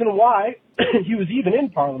 The reason why he was even in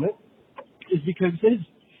Parliament is because his...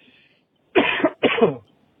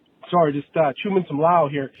 Sorry, just chewing some Lao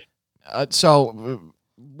here.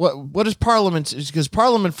 What is Parliament? Because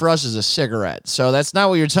Parliament for us is a cigarette, so that's not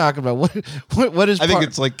what you're talking about. What is? I think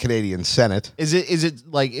it's like Canadian Senate. Is it?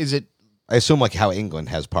 I assume like how England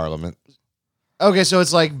has Parliament. Okay, so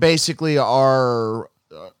it's like basically our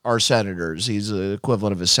senators. He's the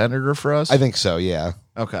equivalent of a senator for us. I think so. Yeah.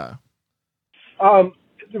 Okay.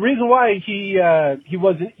 The reason why he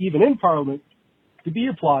wasn't even in Parliament to be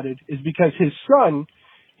applauded is because his son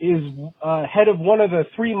is head of one of the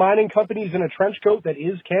 3 mining companies in a trench coat that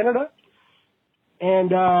is Canada.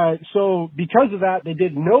 And so because of that, they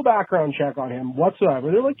did no background check on him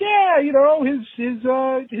whatsoever. They're like, yeah, his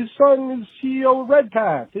son is CEO of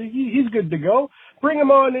Redpath. He's good to go. Bring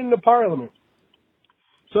him on into Parliament.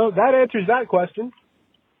 So that answers that question.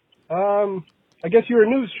 I guess you're a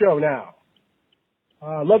news show now.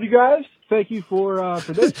 Love you guys. Thank you for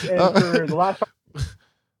this and for the last time.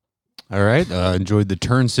 All right. Enjoyed the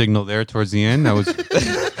turn signal there towards the end. That was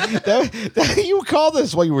you call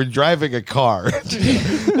this while you were driving a car.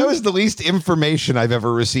 That was the least information I've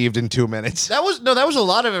ever received in 2 minutes. That was a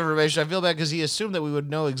lot of information. I feel bad because he assumed that we would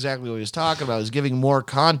know exactly what he was talking about. He was giving more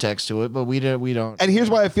context to it, but we don't. And here's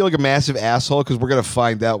why I feel like a massive asshole, because we're gonna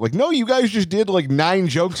find out. Like, no, you guys just did like 9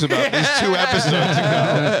 jokes about this 2 episodes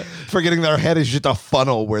ago. Forgetting that our head is just a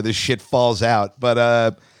funnel where this shit falls out.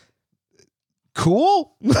 But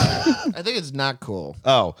cool? I think it's not cool.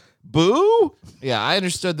 Oh, boo? Yeah, I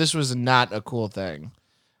understood this was not a cool thing.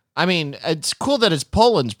 I mean, it's cool that it's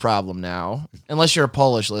Poland's problem now. Unless you're a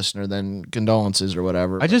Polish listener, then condolences or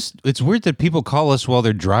whatever. It's weird that people call us while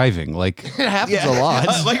they're driving. Like it happens a lot.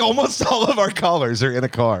 Like almost all of our callers are in a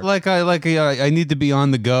car. I need to be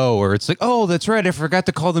on the go, or it's like, oh, that's right, I forgot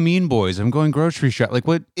to call the Mean Boys. I'm going grocery shop. Like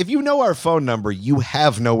what? If you know our phone number, you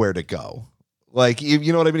have nowhere to go. Like,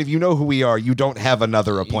 you know what I mean? If you know who we are, you don't have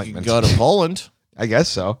another appointment. You can go to Poland. I guess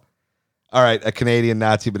so. All right, a Canadian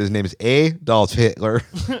Nazi, but his name is Adolf Hitler.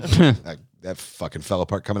 That fucking fell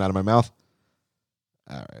apart coming out of my mouth.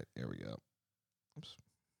 All right, here we go. Oops.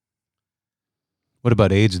 What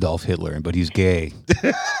about AIDS Adolf Hitler? But he's gay.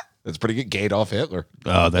 That's pretty good. Gay Adolf Hitler.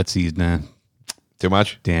 Oh, that's easy. Nah. Too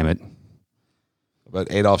much? Damn it. But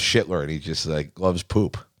Adolf Schittler, and he just like loves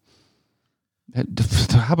poop.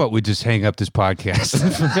 How about we just hang up this podcast?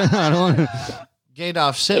 I don't want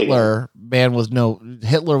Adolf Hitler,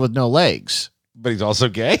 Hitler with no legs. But he's also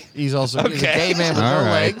gay? He's also he's a gay man with no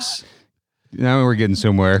legs. Now we're getting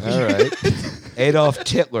somewhere. All right. Adolf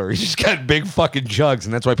Hitler. He's just got big fucking jugs,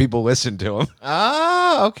 and that's why people listen to him.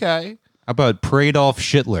 Ah, okay. How about Pradolf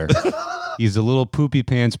Schittler? He's a little poopy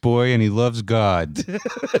pants boy, and he loves God.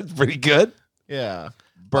 That's pretty good. Yeah.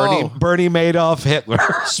 Bernie Madoff Hitler.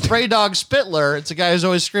 Spray Dog Spittler. It's a guy who's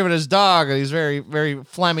always screaming at his dog, and he's very, very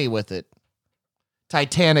phlegmy with it.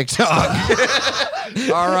 Titanic Dog.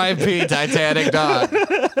 R.I.P. Titanic Dog.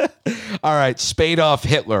 All right, Spadoff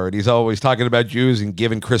Hitler, and he's always talking about Jews and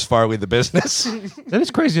giving Chris Farley the business. That is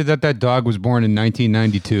crazy that dog was born in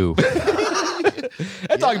 1992.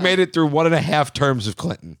 That dog made it through 1.5 terms of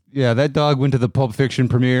Clinton. Yeah, that dog went to the Pulp Fiction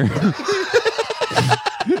premiere.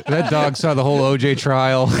 That dog saw the whole OJ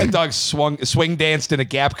trial. That dog swing danced in a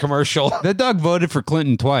Gap commercial. That dog voted for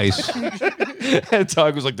Clinton twice. That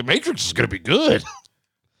dog was like, The Matrix is going to be good.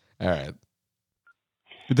 All right.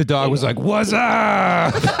 The dog was like, what's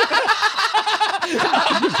up?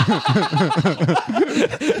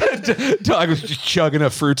 Dog was just chugging a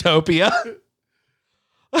Fruitopia.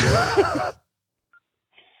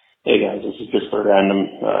 Hey guys, this is just a random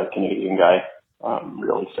Canadian guy. I'm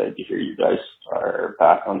really excited to hear you guys are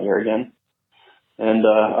back on the air again. And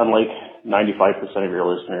unlike 95% of your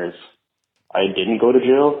listeners, I didn't go to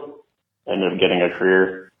jail. I ended up getting a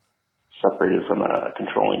career separated from a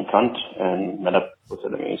controlling cunt and met up with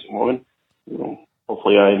an amazing woman.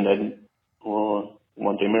 Hopefully I will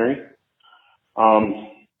one day marry.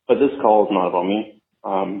 But this call is not about me,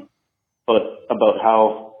 but about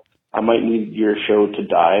how I might need your show to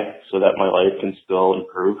die so that my life can still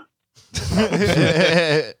improve.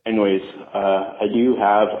 Anyways, I do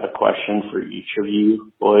have a question for each of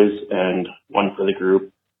you boys and one for the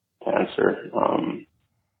group to answer.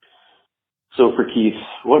 So for Keith,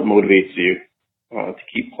 what motivates you to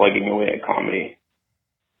keep plugging away at comedy?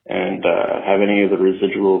 And have any of the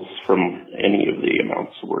residuals from any of the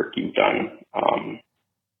amounts of work you've done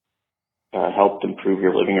helped improve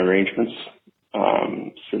your living arrangements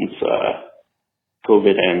since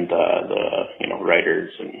COVID and the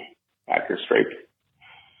writers and actors strike?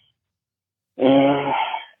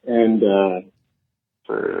 And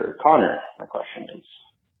for Connor, my question is,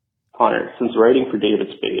 Connor, since writing for David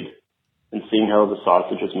Spade and seeing how the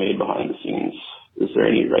sausage is made behind the scenes, is there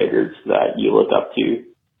any writers that you look up to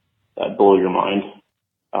that blow your mind,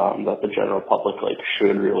 that the general public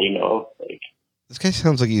should really know? This guy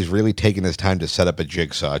sounds like he's really taking his time to set up a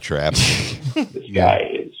jigsaw trap. This guy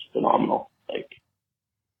is phenomenal.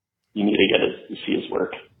 You need to see his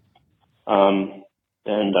work. And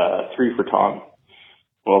 3 for Tom.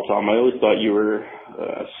 Well, Tom, I always thought you were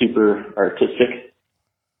super artistic,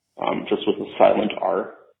 just with a silent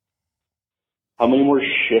R. How many more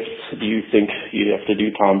shifts do you think you'd have to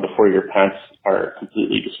do, Tom, before your pants are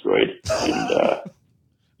completely destroyed and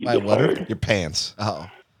you My get what? fired? Your pants. Oh.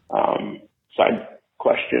 Side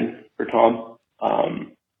question for Tom.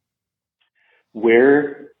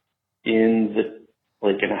 Where in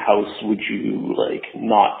in a house would you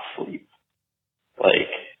not sleep?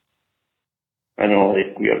 I know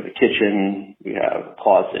we have the kitchen, we have a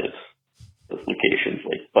closet, those locations,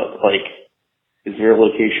 but is there a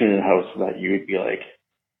location in the house that you would be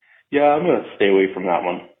yeah, I'm gonna stay away from that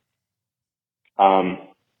one?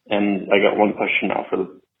 And I got one question now for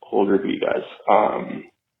the whole group of you guys.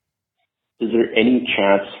 Is there any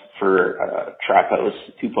chance for Trap House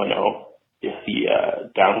 2.0 if the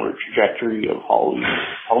downward trajectory of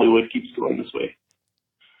Hollywood keeps going this way?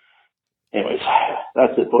 Anyways,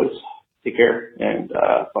 that's it, boys. Take care, and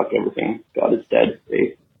fuck everything. God is dead.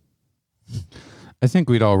 Hey. I think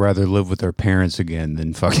we'd all rather live with our parents again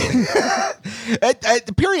than fucking.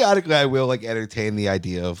 Periodically, I will entertain the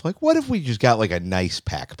idea of what if we just got a nice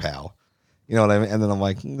pack pal? You know what I mean? And then I'm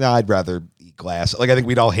nah, I'd rather eat glass. I think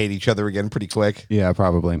we'd all hate each other again pretty quick. Yeah,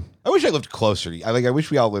 probably. I wish I lived closer to you. I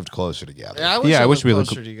wish we all lived closer together. Yeah, I wish we lived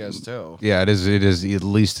closer to you guys too. Yeah, it is at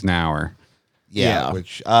least an hour. Yeah.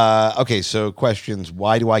 Which okay, so questions.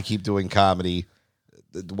 Why do I keep doing comedy?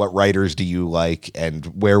 What writers do you like, and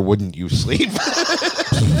where wouldn't you sleep?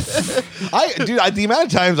 The amount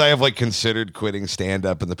of times I have considered quitting stand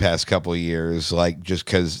up in the past couple of years, just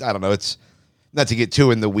because I don't know, it's not to get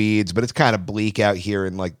too in the weeds, but it's kind of bleak out here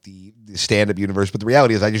in the stand up universe. But the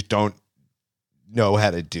reality is, I just don't know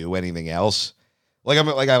how to do anything else. I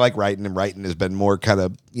like writing, and writing has been more kind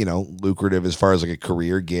of lucrative as far as a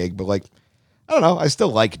career gig, but I don't know. I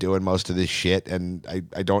still like doing most of this shit, and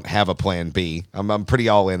I don't have a plan B. I'm pretty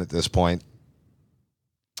all in at this point.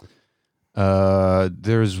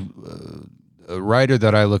 There's a writer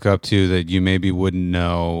that I look up to that you maybe wouldn't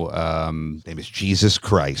know. His name is Jesus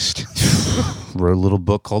Christ. Wrote a little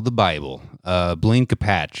book called The Bible. Blaine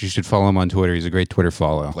Capatch. You should follow him on Twitter. He's a great Twitter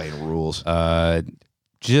follow. Playing rules.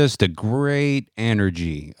 Just a great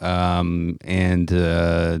energy. And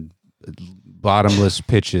bottomless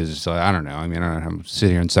pitches. I don't know. I mean, I don't know. Sit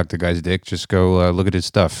here and suck the guy's dick. Just go look at his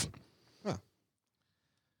stuff.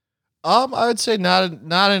 I would say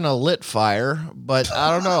not in a lit fire, but I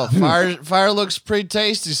don't know. Fire looks pretty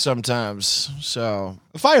tasty sometimes. So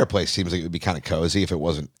a fireplace seems like it would be kind of cozy if it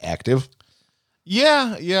wasn't active.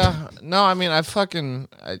 Yeah. No, I mean, a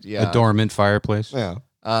dormant fireplace. Yeah.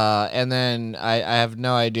 And then I have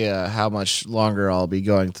no idea how much longer I'll be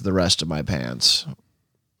going through the rest of my pants.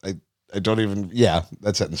 I don't even. Yeah,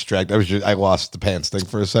 that's abstract. I lost the pants thing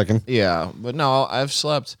for a second. Yeah, but no, I've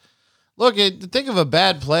slept. Look, think of a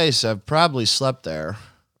bad place. I've probably slept there.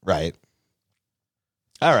 Right.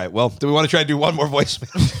 All right. Well, do we want to try to do one more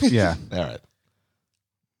voicemail? Yeah. All right.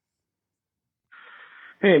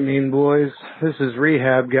 Hey, mean boys. This is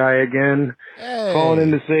Rehab Guy again. Hey. Calling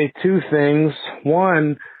in to say 2 things.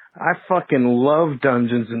 One, I fucking love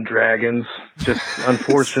Dungeons and Dragons. Just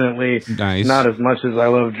unfortunately, nice. Not as much as I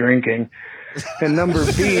love drinking. And number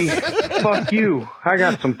B, fuck you. I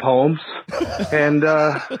got some poems. And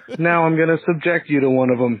now I'm going to subject you to one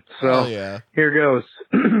of them. So Here goes.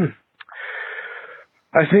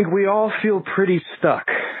 I think we all feel pretty stuck.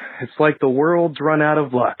 It's like the world's run out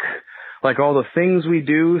of luck. Like all the things we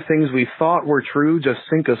do, things we thought were true, just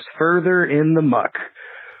sink us further in the muck.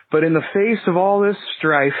 But in the face of all this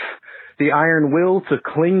strife, the iron will to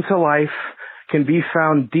cling to life can be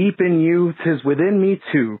found deep in you. 'Tis within me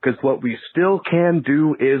too, 'cause what we still can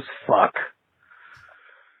do is fuck.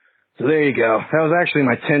 So there you go. That was actually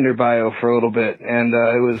my Tinder bio for a little bit, and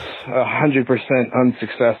it was 100%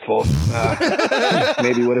 unsuccessful.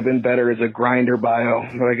 Maybe would have been better as a grinder bio,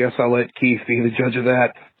 but I guess I'll let Keith be the judge of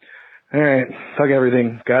that. All right, fuck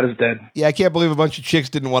everything. God is dead. Yeah, I can't believe a bunch of chicks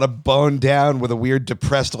didn't want to bone down with a weird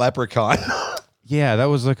depressed leprechaun. Yeah, that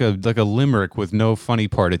was like a limerick with no funny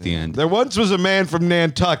part at the end. There once was a man from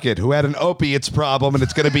Nantucket who had an opiates problem, and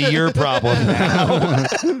it's going to be your problem now.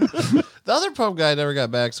 The other poem guy never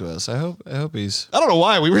got back to us. I hope he's. I don't know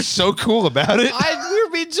why. We were so cool about it. We were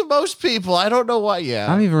mean to most people. I don't know why. Yeah.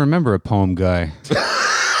 I don't even remember a poem guy.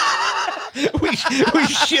 we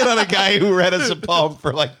shit on a guy who read us a poem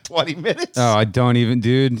for like 20 minutes. Oh, I don't even,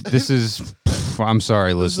 dude. This is. I'm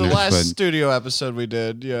sorry, This is listeners. the last but studio episode we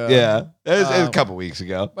did. Yeah. Yeah. It was a couple weeks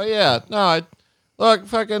ago. But yeah, no. Look,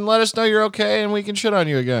 fucking let us know you're okay, and we can shit on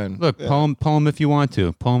you again. look, poem if you want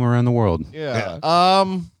to. Poem around the world. Yeah.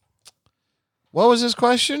 What was his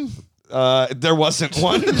question? There wasn't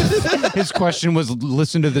one. His question was,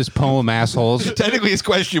 listen to this poem, assholes. Technically, his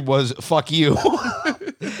question was, fuck you.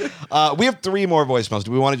 We have 3 more voicemails.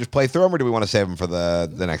 Do we want to just play through them, or do we want to save them for the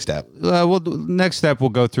next step? Well, next step, we'll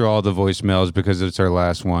go through all the voicemails because it's our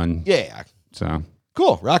last one. Yeah. So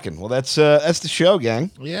Cool. Rocking. Well, that's the show,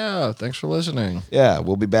 gang. Yeah. Thanks for listening. Yeah.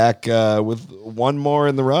 We'll be back with one more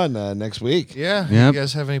in the run next week. Yeah. Yep. You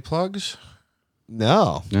guys have any plugs?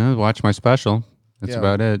 No. yeah, watch my special. That's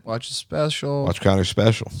about it. Watch the special. Watch Connor's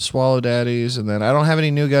special. Swallow Daddies, and then I don't have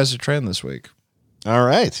any new guys to train this week. All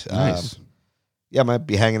right. Nice. Yeah, I might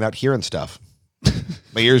be hanging out here and stuff.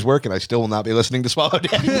 My ears work, and I still will not be listening to Swallow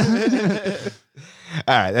Daddy.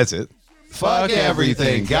 All right, that's it. Fuck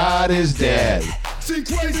everything. God is dead. See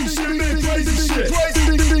crazy shit and then crazy shit.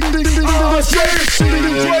 Oh shit, shit and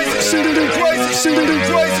then crazy, shit and then crazy, shit and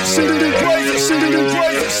then crazy, shit and then crazy, shit and then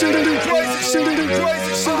crazy, shit and then crazy, shit and then crazy, shit and then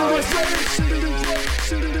crazy, shit and then crazy, shit and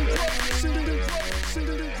then crazy.